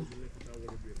some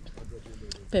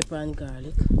pepper and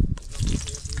garlic.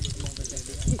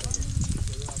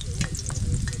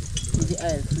 See the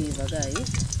oil flavor, guys.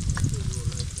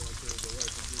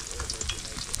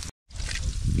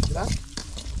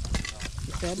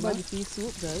 It's a body piece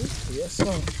soup, guys. Yes,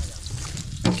 sir.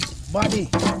 Body.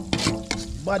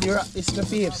 Body wrap this the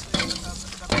peeps.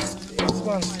 Yes,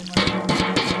 man.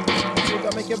 You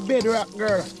can make a bed wrap,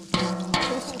 girl.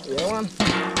 Yeah, man.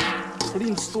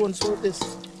 Flintstone soup this.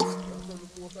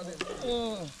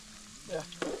 Yeah.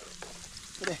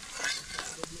 There.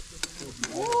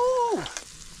 Woo!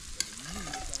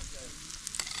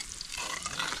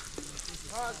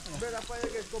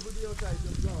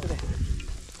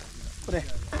 Put it.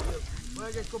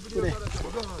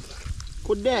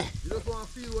 Put there. You just want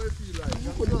to feel what you feel like.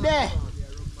 Put there.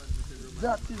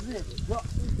 That is it. That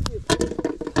is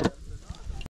it.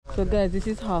 So guys, this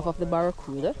is half of the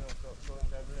barracuda.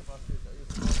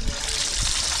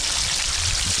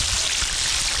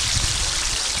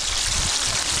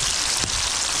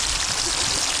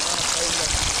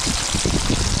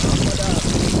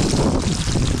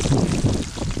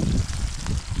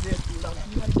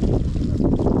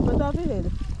 What have you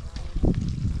did?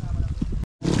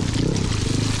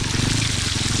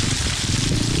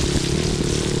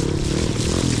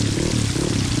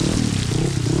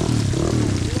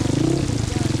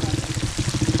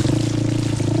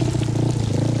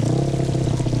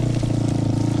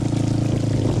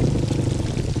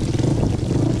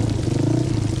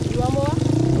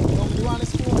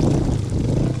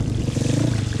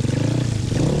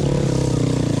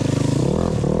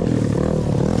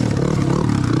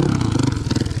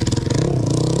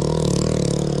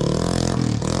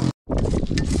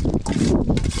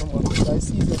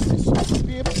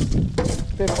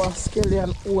 Pepper,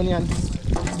 scallion, onion,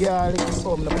 garlic,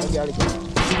 some of the garlic.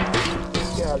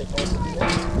 Garlic also in there.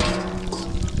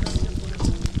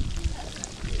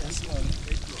 Yes, man.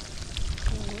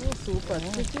 Oh, super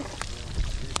sticky.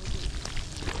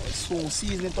 So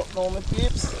season it up now, my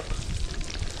peeps.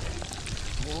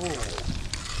 Oh.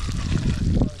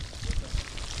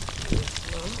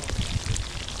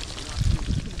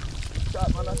 Sharp,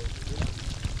 man.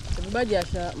 Everybody is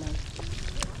sharp, man.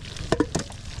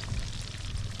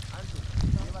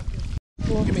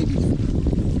 Give me this.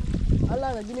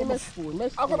 Alana, give me my spoon. I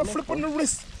got a flip on the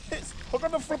wrist. I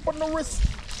got the flip on the wrist.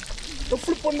 The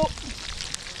flip on the.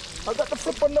 I got the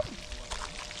flip on the.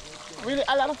 Really,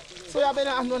 Alana? So you have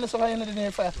been doing this over here in the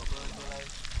near fire.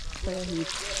 Fire heat.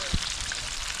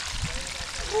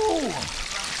 Ooh.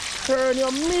 Turn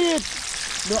your meat.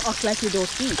 Don't act like you don't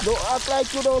see it. Don't act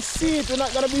like you don't see it. You're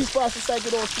not going to be fast as like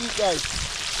you don't see it, guys.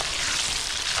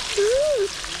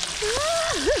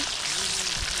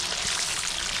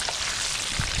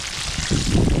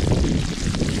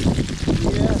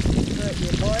 Yeah,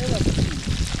 you're boiling up.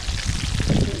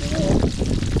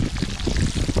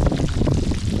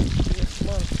 Yes,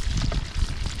 man.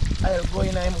 I'll go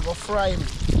in and go fry him.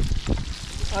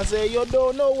 I say, you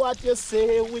don't know what you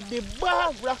say with the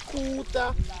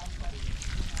barracuda.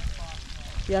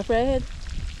 You have fried head?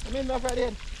 I mean, not fried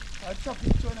head. I'll chop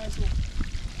it to a nice soup.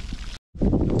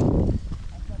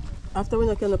 After when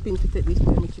I can pin to take this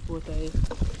my chip out of it.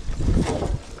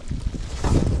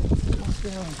 What's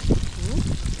there?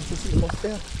 What's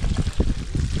there?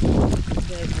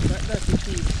 Guys, that's the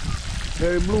cheese.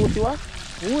 Very blue, you are?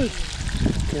 Wool.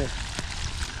 Okay.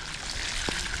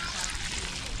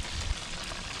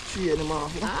 See you in the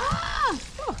mouth. Ah!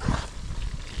 Fuck!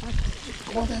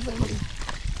 Come on, everybody.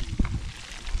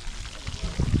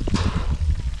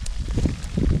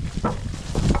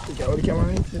 You got all the camera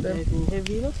in? Everything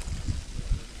heavy enough.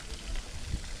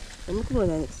 Let me come on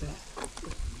next time.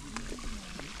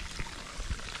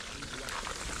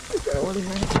 You got all the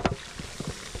camera.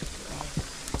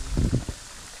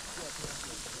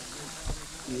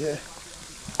 Yeah.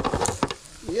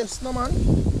 Yes, no man.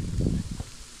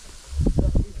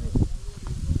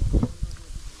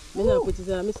 I'm going to put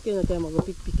it on my skin time, I'm going to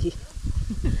pick picky.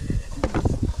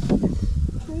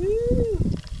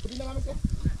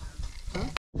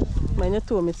 Mine are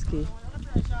two misky.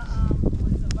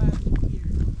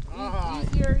 Guys,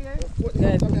 put in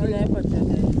a pot there,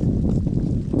 guys.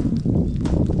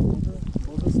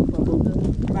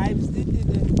 VIBEZ did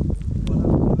it.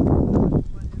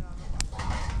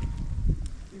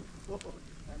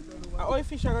 How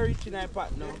fish are reaching in a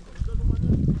pot now?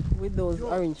 With those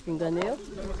orange fingernails.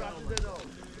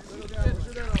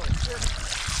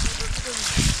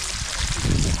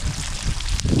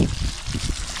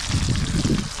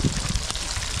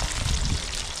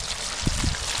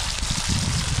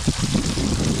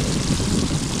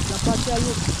 a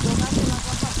look.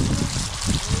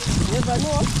 Never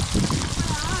know.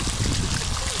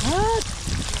 What?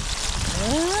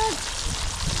 What?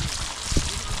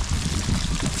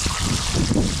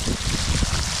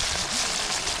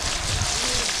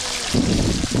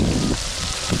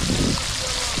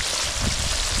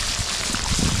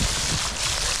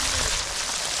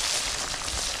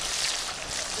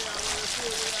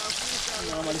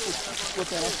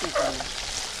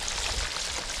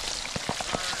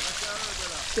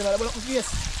 Tengok dah bolak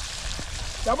face.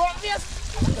 Dah bolak face.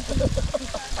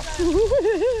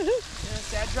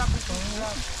 Saya drop it.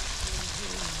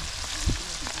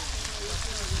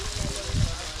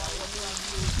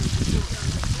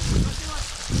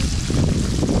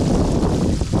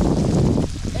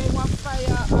 Hey, what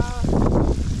fire?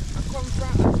 I come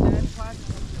from that part.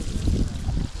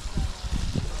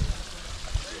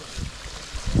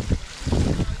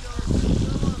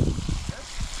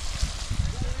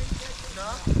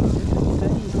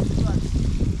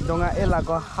 Donga Ella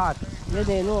got hot. Yeah,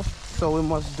 they know. So we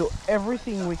must do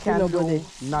everything we can go do there.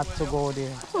 not to go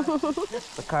there.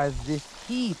 Because this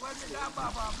heat,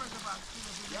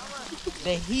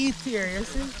 the heat here, you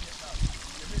see?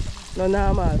 No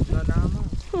normal. No, normal.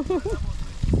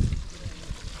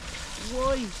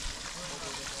 Why?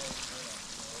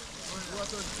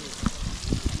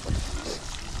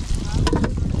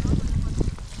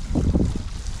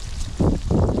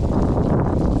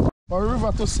 Or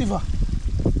river to Siva.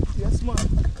 Yes, man.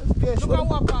 Okay, Look at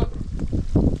what pop.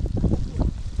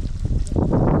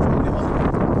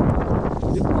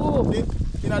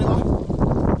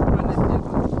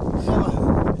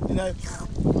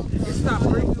 Stop,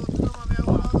 right?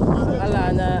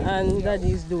 Alana and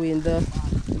Daddy's doing the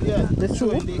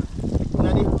soup.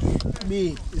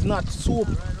 It's not soup.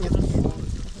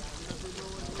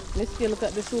 Let's take a look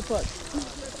at the soup pot.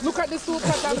 Look at the soup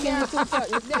pot I'm here. Soup pot,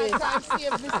 let's Then I take. can't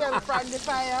save myself from the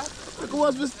fire. Look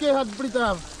what we scare had put it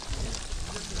off.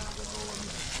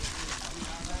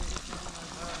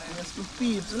 Yes, to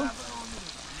peeps, you know.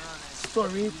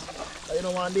 Sorry. You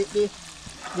don't want it.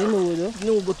 They know though.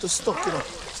 No good to stuck, you know.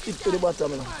 Stick to the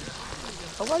bottom, you know.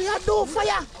 What do you do,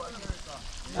 fire?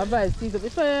 I buy stick up the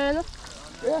fire, you know.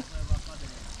 Yeah.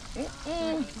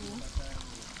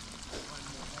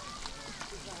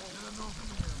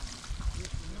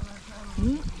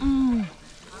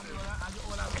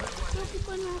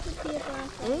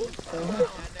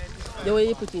 The way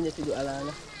you put in the to do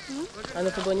Alana. And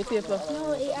if you burn the paper.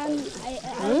 No, I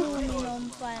aluminum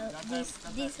foil.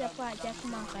 This a project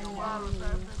mark and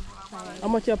aluminum foil. How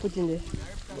much you put in there?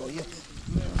 Oh, yes.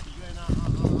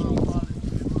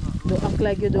 Don't act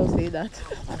like you don't say that.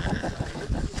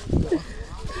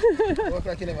 Work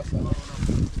like you never saw.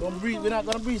 Don't breathe. We're not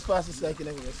going to breathe fast. It's like you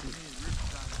never see.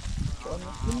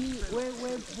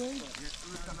 Wait.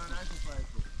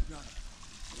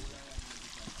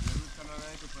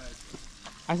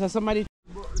 I saw somebody.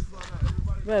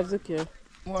 VIBEZ, okay.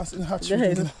 What's in hot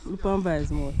Guys, look on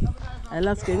VIBEZ more.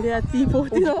 Alaska, they are tea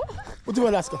pot, you know. What do you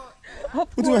want, Alaska?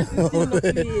 Of course, it's still not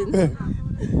clean.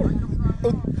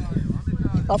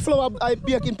 A flour, I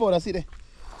baking powder, see there?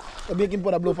 A baking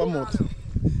powder blow from mouth.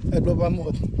 I blow from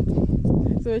mouth.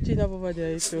 So what you have over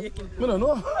there, too? I don't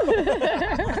know.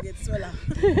 Get swollen.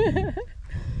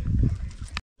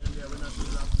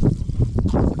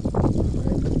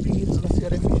 Peeps, let's see how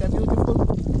the fish are beautiful.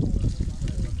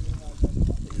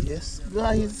 Yes,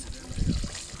 guys.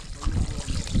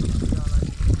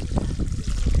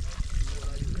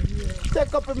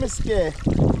 Take up a miscare.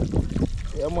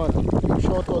 Yeah, man. Big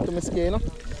shout out to Miscare, you know.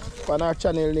 On our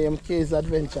channel name, K's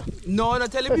Adventure. No,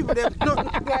 not telling people them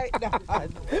nothing like that.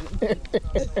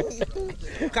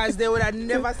 Because they would have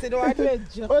never said no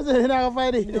adventure. What's it? You're not going to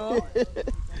find it? No.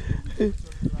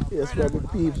 Yes, we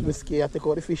peeps, Miscare, take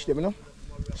out the fish, them, you know.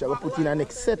 Shall we put in our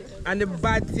next set? And the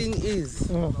bad thing is,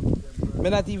 me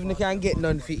not even can get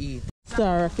none for eat.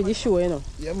 Star for the show, you know.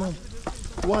 Yeah, man.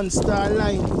 1 star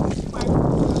line.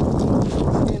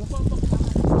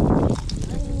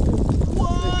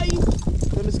 Why?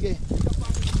 Let me see.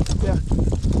 Yeah.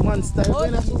 1 star. Oh,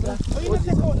 you don't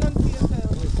take out none for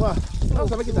yourself. What? How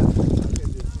can I make it that?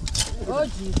 Oh,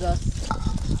 Jesus.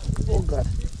 Oh, God.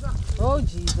 Oh,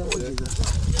 Jesus. Oh, Jesus.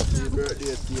 Happy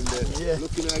birthday team there. Yeah.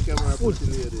 Looking at the camera, pretty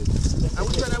lady. I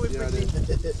wish I would pretty.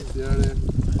 They are there.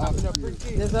 I'm not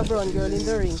pretty. There's a brown girl in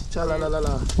the ring.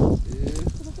 Cha-la-la-la-la.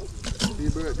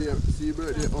 See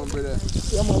birthday umbrella.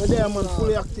 Yeah, man, we're there, man.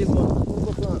 Fully active, man.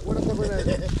 What a couple of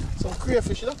some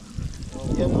crayfish, you know?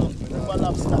 Yeah, man. River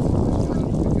lobster.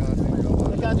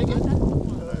 You can't drink it?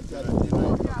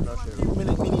 Me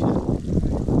need that.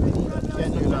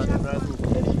 Can't do that.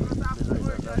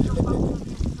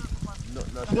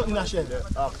 In a shell.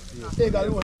 Hey, guys,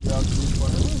 one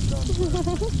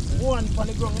on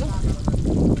the ground, no?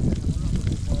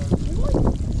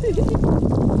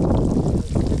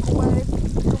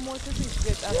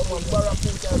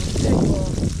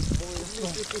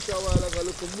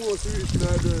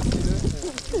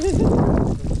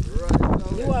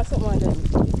 You want something on them?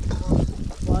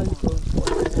 One, two,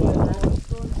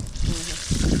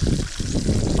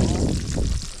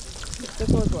 the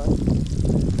first one.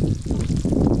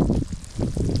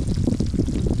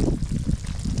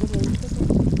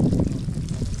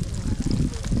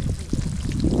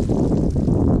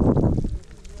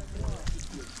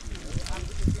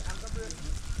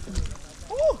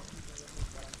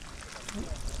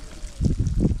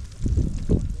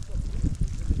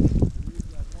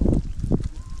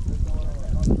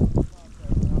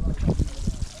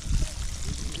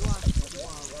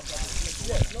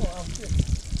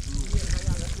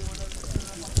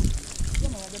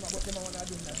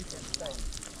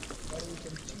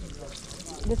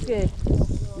 Mister,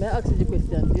 may I ask you the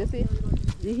question? You see,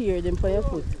 you hear them for your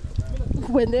foot.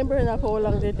 When they burn off, how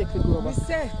long they take to grow back?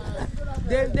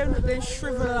 They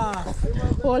shrivel off.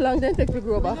 How long they take to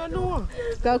grow back? I don't know.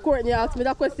 Because Courtney asked me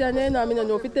that question and I don't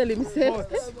know if you tell him. Say.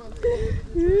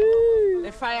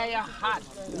 The fire you hot.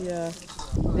 Yeah.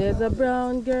 There's a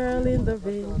brown girl in the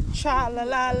ring. Cha la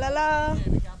la la la.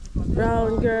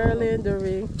 Brown girl in the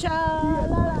ring. Cha la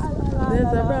la la.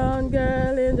 There's a brown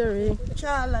girl in the ring.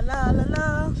 Cha la la la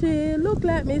la. She look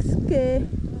like Miss K.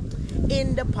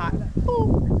 In the pot.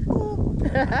 Ooh, ooh.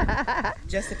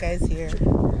 Jessica is here.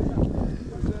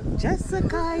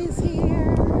 Jessica is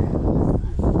here.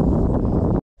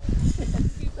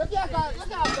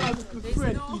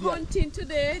 There's no hunting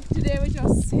today. Today we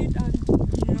just sit and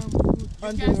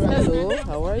Hello,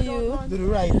 how are you? Do the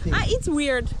right thing. it's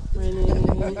weird.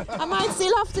 Really? I might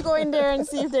still have to go in there and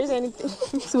see if there's anything.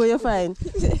 So you're fine.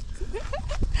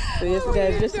 So yes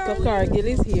guys, Jessica Cargill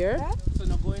is here. So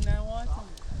no going there water.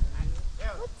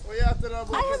 I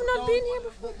have not been here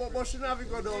before. But she never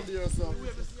go down there, so.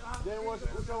 Then what she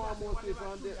want more space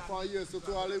for years, so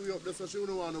to all the way up there, so she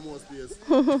don't want no more space.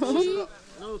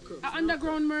 An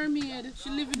underground mermaid. She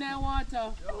live in the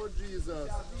water. Oh, Jesus.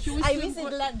 I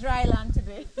visited dry land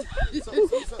today.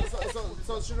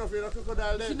 So she's not afraid of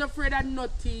crocodile then? She's not afraid of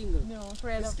nothing. No,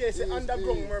 afraid of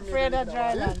underground mermaid. afraid of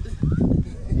dry land.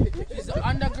 She's an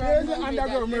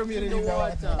underground mermaid in the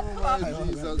water. Oh,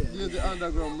 Jesus. There's the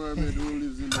underground mermaid who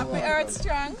lives in the water. Earth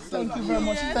strong. Thank you very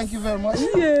much. Thank you very much.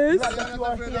 Yes. Glad that you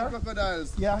are here.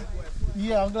 Crocodiles.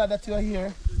 Yeah, I'm glad that you are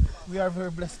here. We are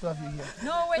very blessed to have you here.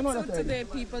 No wetsuit today,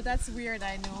 people. That's weird,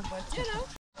 I know, but you know.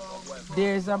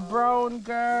 There's a brown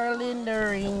girl in the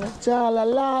ring. Cha la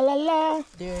la la la.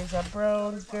 There's a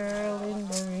brown girl in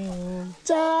the ring.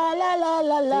 Cha la la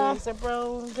la la. There's a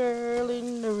brown girl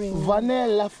in the ring.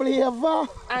 Vanilla flavor.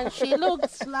 And she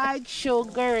looks like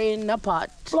sugar in a pot.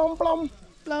 Plum plum.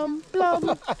 Plum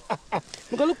plum. I'm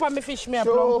gonna look at me fish me a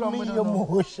Show plum plum. me your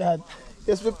motion.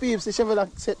 Yes, for peeps, the chef will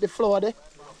set the floor there.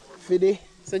 For the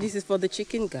So this is for the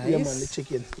chicken, guys. yeah, man, the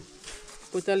chicken.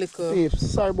 Put a little.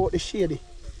 Peeps, sorry about the shade.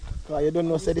 Cause you don't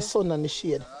know, say the sun and the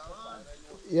shade.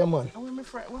 Yeah, man.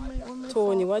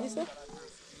 Tony, what is that?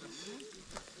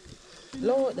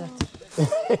 Load that.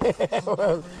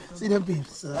 See them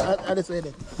peeps. I just say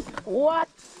that. What?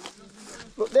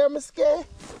 Look there, Miss K.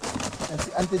 And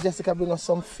see Auntie Jessica bring us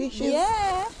some fishes.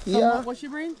 Yeah. Yeah. What she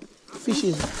bring?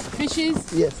 Fishes.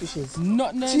 Fishes? Yeah, fishes.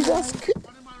 Not nice. Jesus.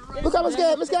 Look at Miss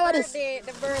K. Miss K, what is?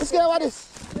 Miss K, what is?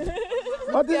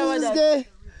 What is this, Miss K?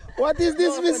 What is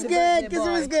this, Miss K? Kiss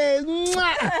Miss K.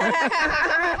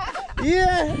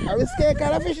 Yeah. Are Miss K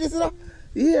kind of fish this, you know?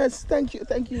 Yes, thank you,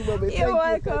 baby. You're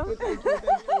welcome. Thank you.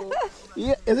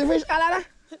 Yeah, is it fish, Alana?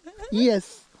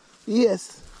 Yes.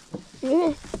 Yes.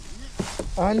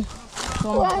 And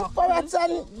parrots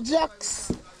and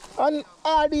jacks and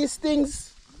all these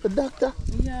things. The doctor.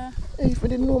 Yeah. Hey, if I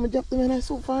didn't know me drop them in, I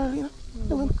so far, you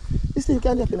know. This thing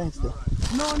can't drop in nice though.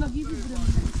 No, give them.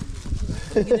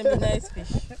 Give them the nice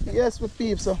fish. Yes, with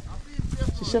peeps, so.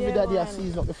 She should be that they have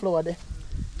seasoned up the flour there.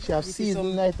 She have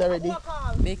seasoned night already.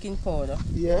 Baking powder.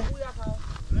 Yeah.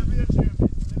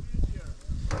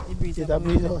 You breathe It out. a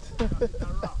breathe out.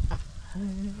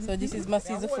 So this is my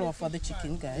season flour for the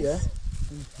chicken, guys. Yeah.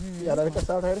 Yeah, that is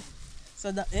salt already.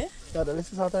 So that, eh? Yeah, that is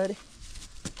salt already.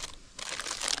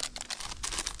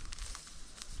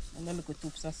 And then look at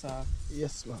tubes of salt.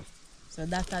 Yes, ma'am. So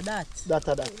that. That.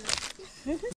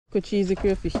 Could cheesy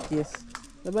crayfish taste.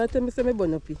 Nobody tell me say me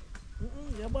bun up.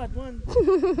 You're bad one.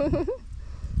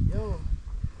 Yo.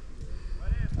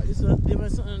 This was give me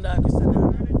something that I can send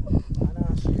out. And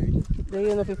I'll share it. Then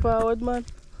you know if you forward, man.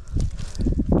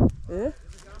 Eh?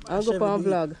 I'll go on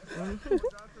vlog.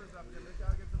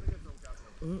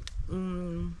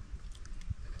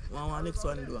 One next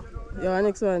one do. You want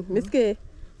next one? Miss K,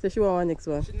 so she want next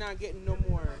one. She's not getting no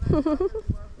more.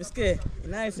 Miss K,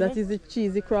 nice. That is the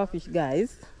cheesy crawfish,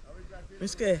 guys.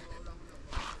 Miss K.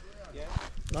 Yeah.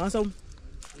 Want some?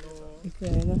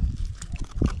 Okay, no.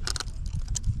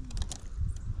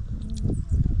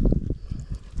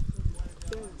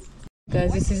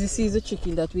 Guys, this is the season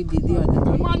chicken that we did the other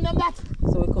day.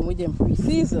 So we come with them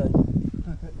pre-season.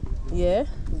 Yeah?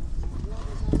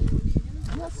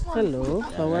 Hello,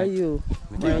 how are you?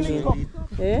 Morning.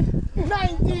 Eh?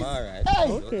 90s.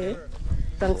 Hey. Okay.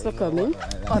 Thanks for coming.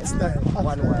 Hot style.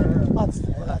 Hot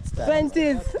style.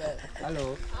 20s.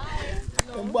 Hello.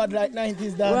 I'm bad like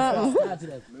 90s dance.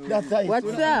 That's right.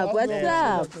 What's up? What's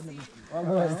up?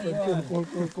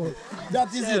 Cool.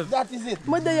 That is it. That is it.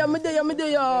 Me there.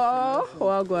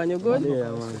 Oh, go on, you good?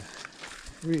 Yeah, man.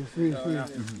 Free.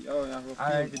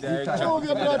 Alright, Move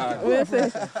your blood. Where say?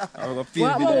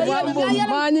 What boom?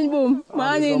 Morning boom.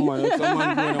 Morning.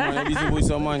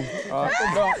 Some man.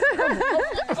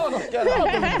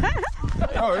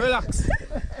 Oh, relax.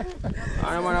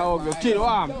 I'm gonna hug you. Chill,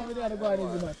 warm.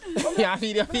 Yeah,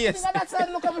 feed your face.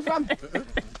 Look at me from.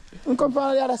 Come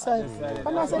from the other side.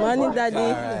 Morning, daddy.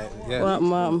 Alright, yeah. What,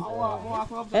 mom?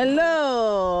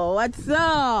 Hello. What's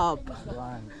up?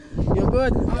 You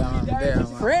good? There,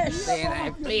 Fresh.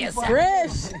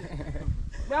 Fresh.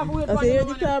 I say, hear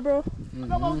the car, bro?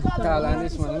 Call on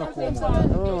this one, no come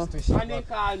on. Oh. And they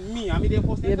call me. I'm the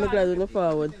first. Yeah, me glad you no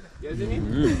forward. You see me?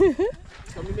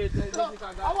 So me made sense. I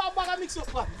want to mix up.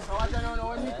 So what I know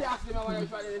when me ask them, I want to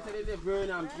try to say they burn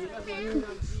and cheese.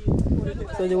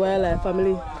 So the wildlife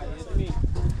family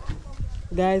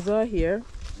guys are here.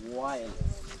 Wild.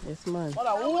 Yes, man.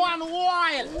 One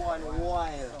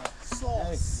wild.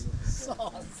 Sauce.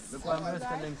 Look what I'm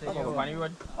them say. Go on the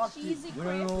road. We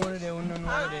don't know what they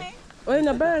are. Oh, in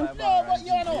a burn? No, but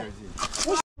you know.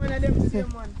 One of them same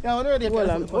one. Yeah, already. Hold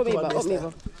on. Up me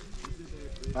back.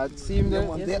 I see him there.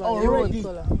 Yes, They man. are ready.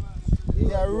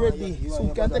 They are ready. So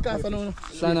you can take off now.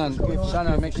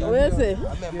 Shannon, make sure. Where is it?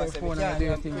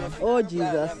 Oh,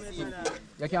 Jesus.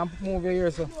 You can move your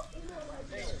ear, so.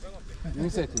 You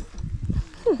set it.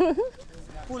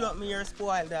 Pull up me your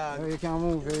spoil, dog. You can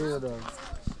move your ear, dog.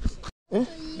 Oh,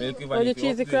 the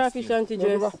cheesy crawfish, Auntie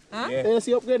Jess. Huh? You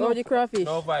see upgrade now? Oh, the crawfish.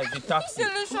 No vibe, the taxi.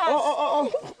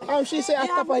 Oh. She say I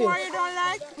stop More here. you don't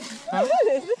like?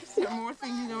 More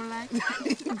things you don't like?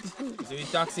 So the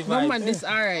taxi No vibe. man, this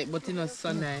alright, but you know,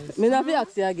 so nice. Me not be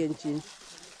ask you again, Chin.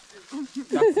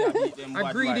 Taxi, I beat them bad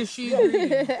Agree vibes. the she agree.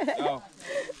 Yo.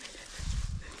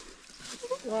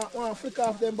 Want flick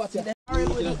off them button.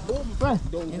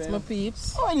 It's my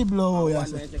peeps. Oh, the blow,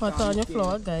 yes. Put on your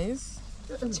floor, guys.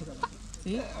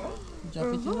 See? Drop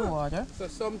it in the water. So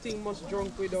something must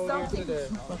drunk with down here today.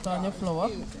 Put on your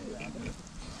flour.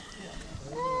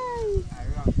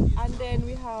 And then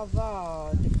we have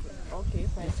fried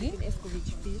chicken,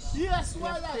 escovitch fish. Yes, we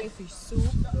have crayfish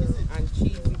soup and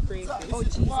cheesy crayfish. Oh,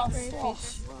 cheesy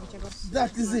crayfish.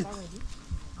 That is it.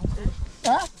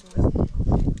 Huh?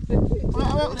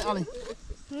 Where with it, Ali?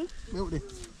 Where with it?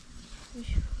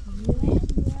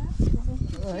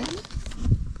 Alright.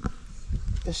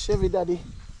 The Chevy daddy.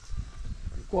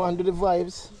 Go on to the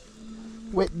vibes.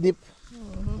 Wet dip.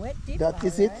 Wet dip. That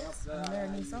is it. I'm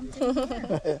learning something.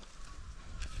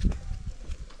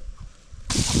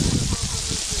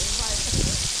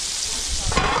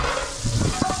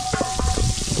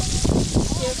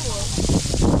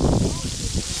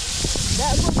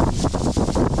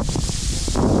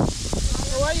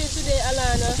 How are you today,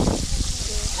 Alana?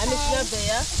 I miss you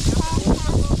there.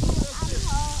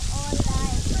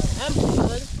 I'm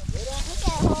good.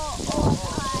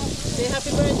 Say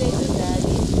happy birthday to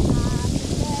Daddy.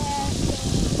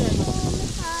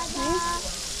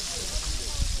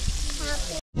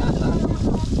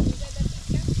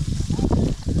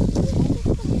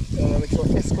 Make sure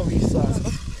escovitch sauce.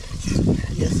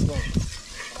 Yes, ma'am.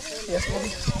 Yes, ma'am.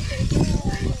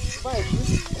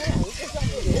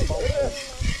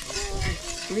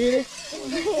 Really?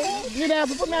 You don't have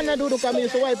to put me on the doodle come here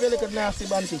so wipe your little nasty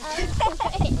banty.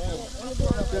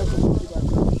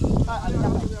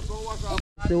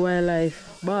 The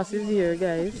wildlife boss is here,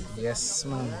 guys. Yes,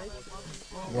 man.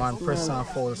 One person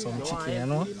fold some chicken, you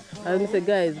know? And I say,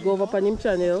 guys, go over on him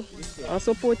channel and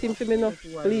support him for me now.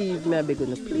 Please, may I beg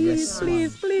you. Please,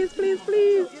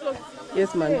 please.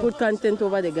 Yes, man. Good content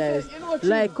over there, guys.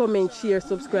 Like, comment, share,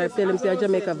 subscribe. Tell them say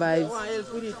Jamaica Vibes.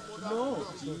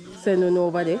 Send on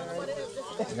over there.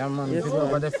 Yeah, man. Yes, People man.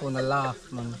 over there phone a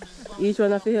laugh, man. Each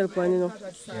one have to help one, you know.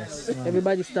 Yes. Man.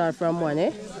 Everybody start from 1,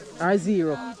 eh? Or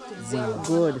 0? 0.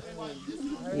 Good.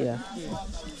 Yeah.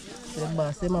 The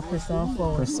boss, they might press and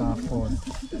forward. Press and forward. A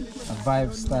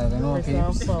vibe style, you know, Press and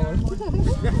peeps. forward.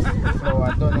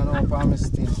 Flour done, you know, for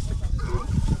mistake.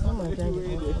 Come on, can you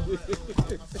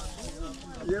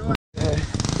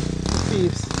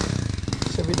Peeps.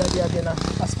 Chevy daddy again. A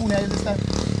spoon here this time.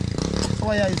 So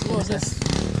why are you spoon this?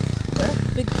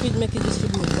 Big feed make it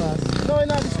distribute fast. No, it's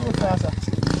not distribute fast.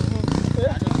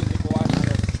 Yeah?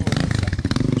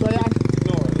 So yeah?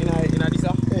 No, in a this.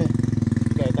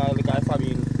 Like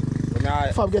Fabin.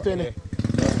 Fab get in it.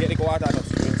 Get the water out of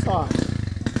streams. Ah.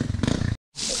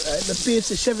 The peeps,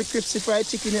 the Chevy crispy fried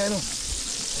chicken here, you know.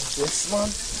 Yes, man.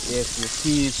 Yes, you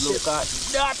peeps. Look at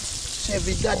that.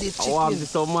 Chevy daddy chicken. I want this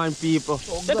some man, people.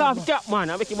 Take off the cap, man.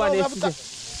 I make you bad.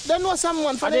 They know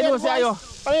someone for They the know say you.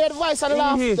 advice and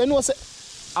laugh. They know say.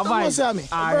 A vibe. Me.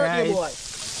 Alright.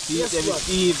 Yes,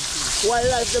 Peeps.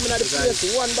 Wildlife them in the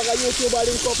place. One bag of YouTube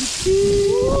Linkup.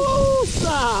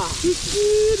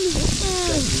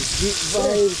 Big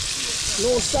vibe. No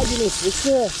sagginess. We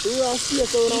say. We are here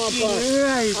to run our part.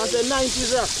 Right. I said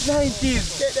 90s rock. 90s.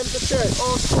 Take them to church.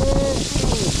 Okay.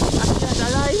 That's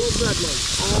alive. Oh, blood, man.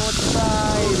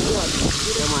 Outside.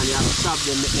 Yeah, man, you have to stop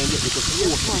them, make them get the cook.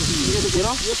 Yes, man. You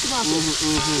know? Yes, man. Yes,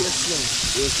 man.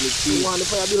 Yes, let's see. You want the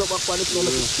fire build up back on the floor.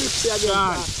 Keep say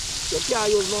again. You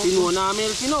can't use no. You know now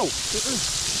milk, you know.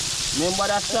 Remember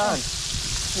that son.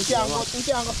 You can't go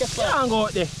catch fire. You can't go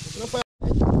out there.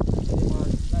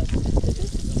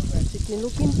 Chicken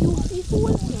looking beautiful.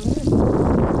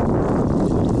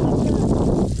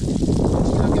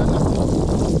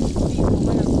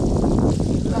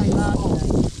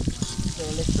 So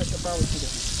let's press the power to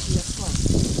them. Yes,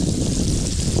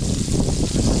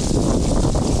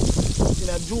 in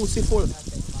a juicy full.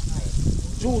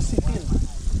 Juicy pin.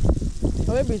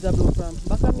 Where breeze are blow from?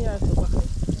 Back of me or so back?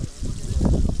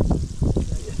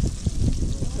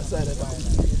 That's side of town.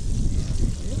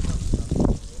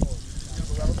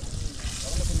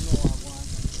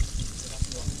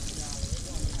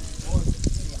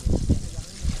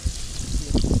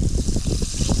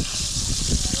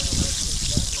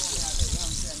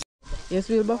 Yes,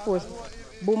 Wilberforce.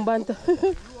 Boom banta.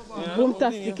 Boom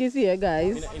tastic is here,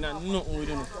 guys. In a nothing we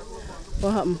don't know.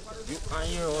 What happened? You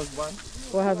and your husband.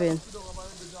 What happened?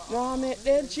 No, make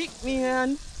them chick me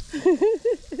hand.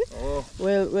 Oh.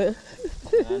 Well.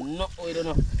 No, we don't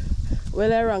know.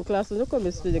 Well, I ran class, so no come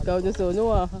to the because you say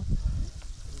no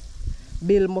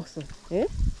build muscle. Eh?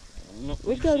 No,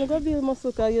 we can't go build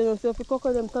muscle because you know, so if you cook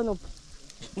them turn up.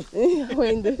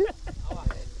 When they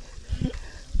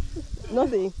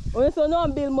nothing. When you say no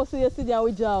build muscle yesterday and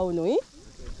we jaw, no, eh?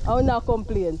 I will not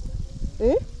complain.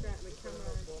 Eh?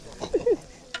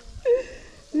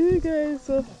 You guys,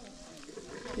 so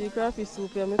the crayfish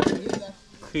soup here,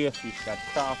 crayfish, that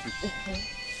crawfish.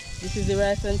 This is the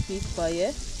rice and fish pie,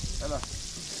 yeah? Hello.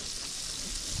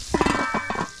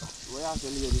 Where are the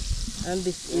lady? And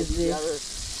this is the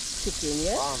chicken,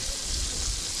 yeah?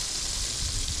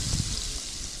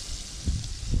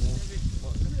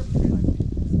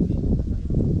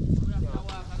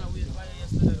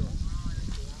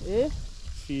 Eh?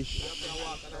 Fish.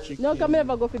 Chicken. No, come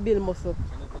never go for build muscle.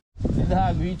 The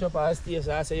dog reach up our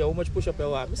station and say, how much push up you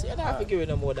want? I say, I don't have to give you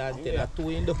no more than 10 or 2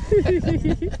 in the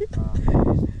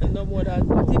no more than 2.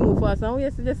 But he move fast and we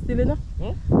yesterday still, you know?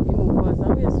 He move fast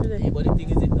and we yesterday. Yeah, but the thing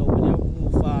is it now, when you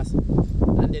move fast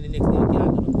and then the next day you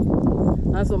can't do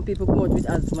nothing. And some people come out with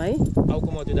asthma, eh? How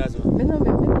come out with asthma? Me no.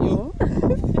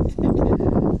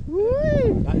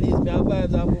 At least me have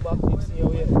vibes and move back fix in your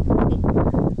way.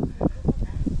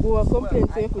 Who are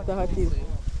complaining saying put a hot in?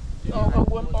 I'm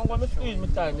going to squeeze my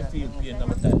time, I feel pain in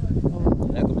my time.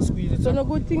 Like I'm squeeze it. So no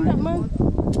good thing that, man?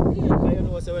 Yeah, you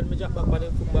know, so when I jump back on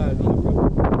the football, I no problem.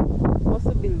 What's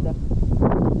the builder?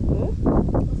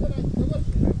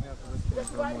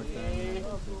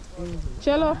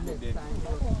 Cello?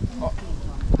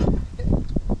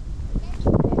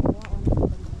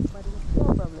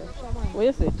 What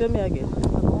you say? Tell me again.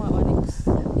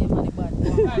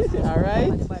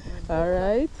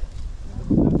 Alright.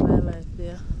 My life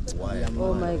there.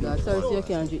 Oh my God. Sorry, so you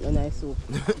can't drink a nice soup.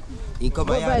 But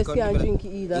guys can't drink it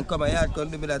either.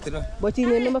 But he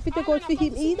never fit take out for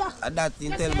him either. That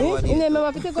didn't tell me what he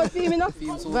never fit take out for him, you know?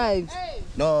 Vibes.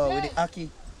 No, with the Aki.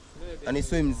 And he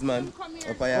swims, man.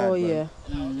 Up a yard, oh, yeah.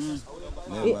 Man.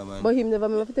 But him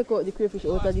never take out the crayfish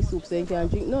out of the soup so he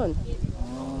can't drink none.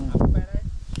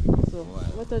 So,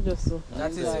 what I just so?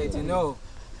 That is it, you know.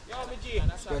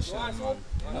 Special, man.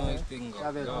 You know his thing.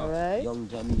 Alright. Young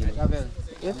Jamil.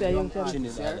 You say young champ?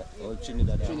 Trinidad. Oh,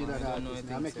 Trinidad.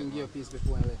 I'm making you a piece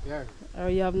before I left here. Or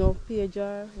you have no page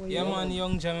or? Yeah, man,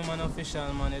 young Jammy man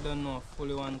official, man. You don't know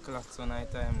fully 1 o'clock so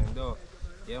night time, though.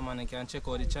 Yeah, man, you can check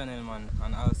out the channel, man,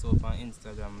 and also on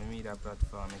Instagram, my media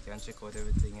platform. You can check out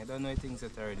everything. You don't know things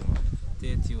that already, man.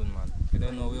 Stay tuned, man. You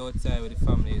don't know we outside with the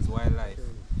family is wildlife.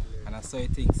 And I saw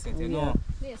things set, you know.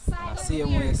 And I see you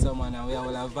with someone and we have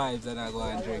all our vibes and I go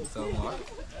and drink some more.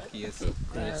 Yes,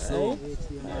 great. So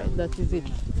that is it.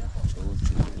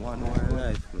 One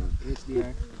wildlife,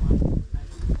 HDR.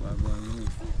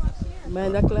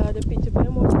 Man, I clear the picture by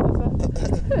more.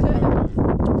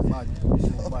 Bad,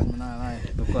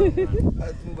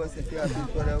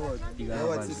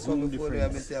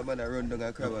 man, I run down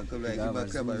a crab and come like give a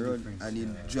crab a run and he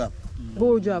drop.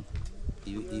 Who drop?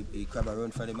 He crab a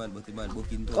run for the man, but the man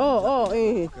book into crab.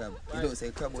 You don't say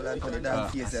crab will land for the damn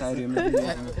face. Aside him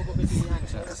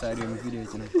video, you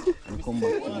know, and come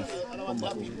back to this. Come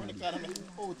back to this.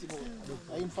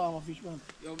 I inform a fish, man.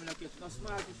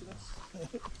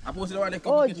 I posted the one that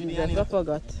oh, Jesus, I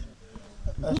forgot.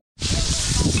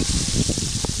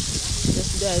 This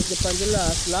guy is upon the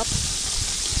last lap.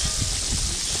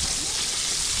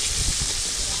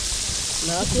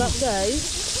 Last lap, guys.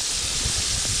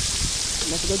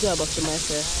 Let's go job after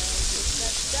myself.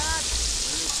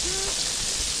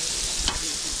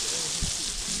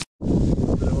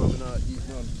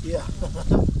 Yeah.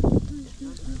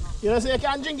 You know, so you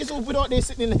can't drink your soup without this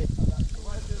sitting in there.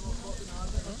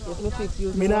 Yes, we fix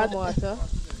use warm water.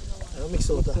 Mix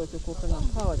out the coconut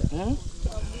powder.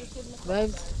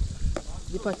 VIBEZ,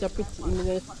 the pot are pretty.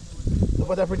 The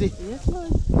pot are pretty? Yes,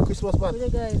 man. Christmas pot.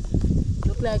 Look, guys.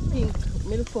 Look like pink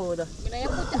milk powder.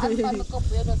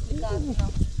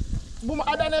 Boom,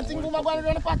 I don't think Boom, I'm going to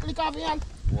run the pot, lick off your hand.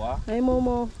 What? Hi,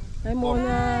 Momo. Hi,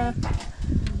 Mona.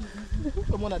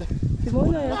 Come on, Mona.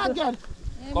 Oh, God.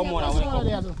 Come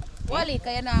on, Wally,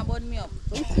 can you not burn me up?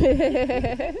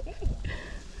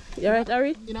 You alright,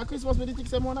 Harry? In a Christmas, we think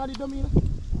someone had the dummy.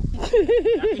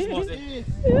 Christmas, eh?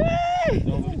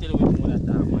 No, we tell you when we that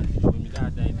time, man. When we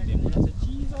got time, them when I say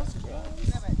Jesus Christ.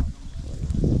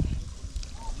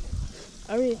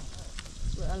 Harry,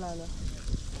 where Alana?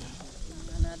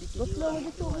 Go slow with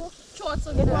the two, look. Short, so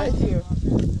get right here.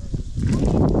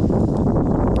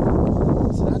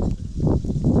 See that?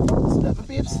 See that, my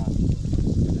peeps?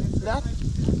 See that?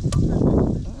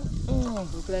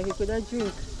 Look like you could have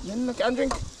drink. You can't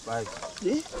drink. Bye.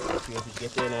 See?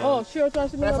 Oh, sure,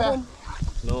 trust me. Right,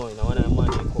 no, you know when a man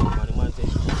come, man, the man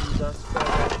says, Jesus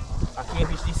Christ, I can't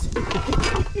fish this.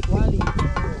 Wally.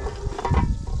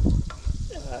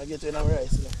 I get in a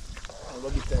rice now. I'll go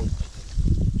get time.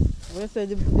 When I say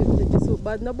the soup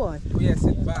bad, no boy? Oh yes,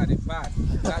 it's bad, it's bad.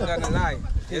 Not gonna lie.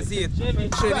 You see it?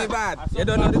 Really bad. You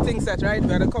don't know the things that, right? We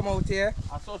gotta come out here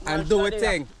and do a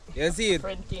thing. You see it?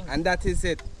 And that is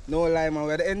it. No lie, man. We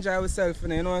gotta enjoy ourselves.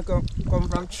 You know, I come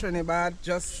from Trinidad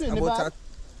just about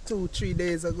 2-3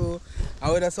 days ago. I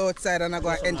was just outside and I go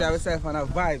and enjoy myself and a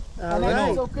vibe. You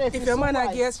know, if your man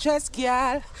get stressed,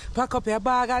 girl, pack up your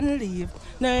bag and leave.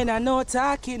 No, you no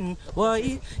talking,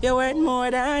 boy. You want more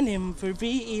than him for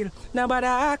real. Nobody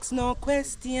ask no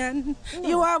question.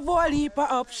 You have a heap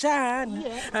of option.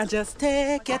 And just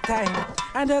take your time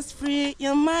and just free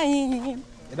your mind.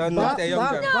 You don't know what you're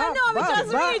young girl. No, we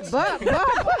just reached.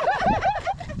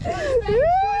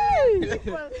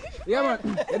 Yeah, man.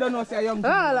 You don't know what you're young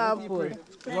girl.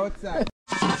 Outside.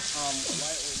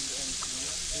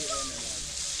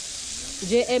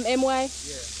 JMMY?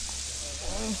 Yeah.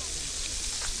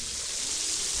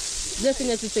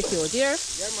 Definitely secure, dear.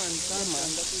 Yeah, man.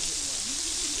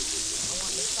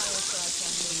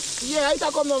 Yeah, it's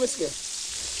a come now, Miss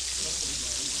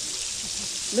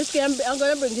Miss K, I'm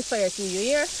going to bring the fire to you,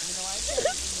 here.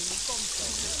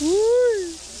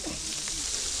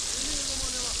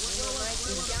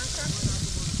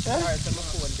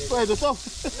 Where's the top?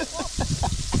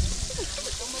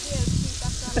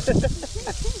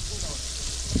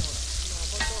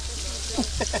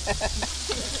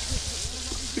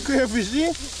 The crayfish,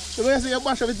 see? So when I say you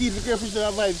bash up the teeth, the crayfish don't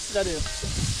have vibes. That is.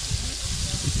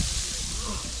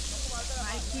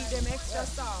 Might keep them extra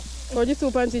soft. How do you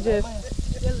soup, Auntie Jess?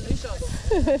 Delicious.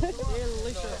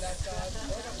 Delicious.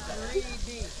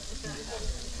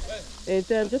 Hey,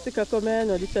 tell Jessica come in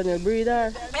or the channel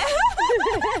breeder.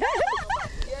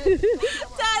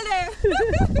 Tell them.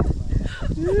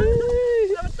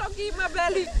 I'm talking in my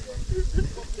belly.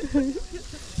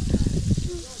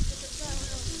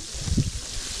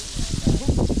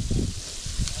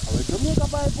 Jamaica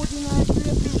by putting a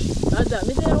crayfish. And that,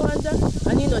 me there wonder.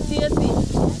 And you know, tasty.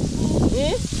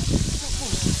 Eh?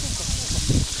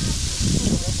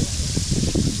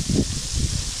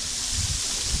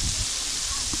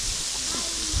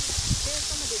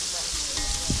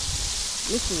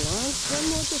 One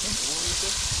more.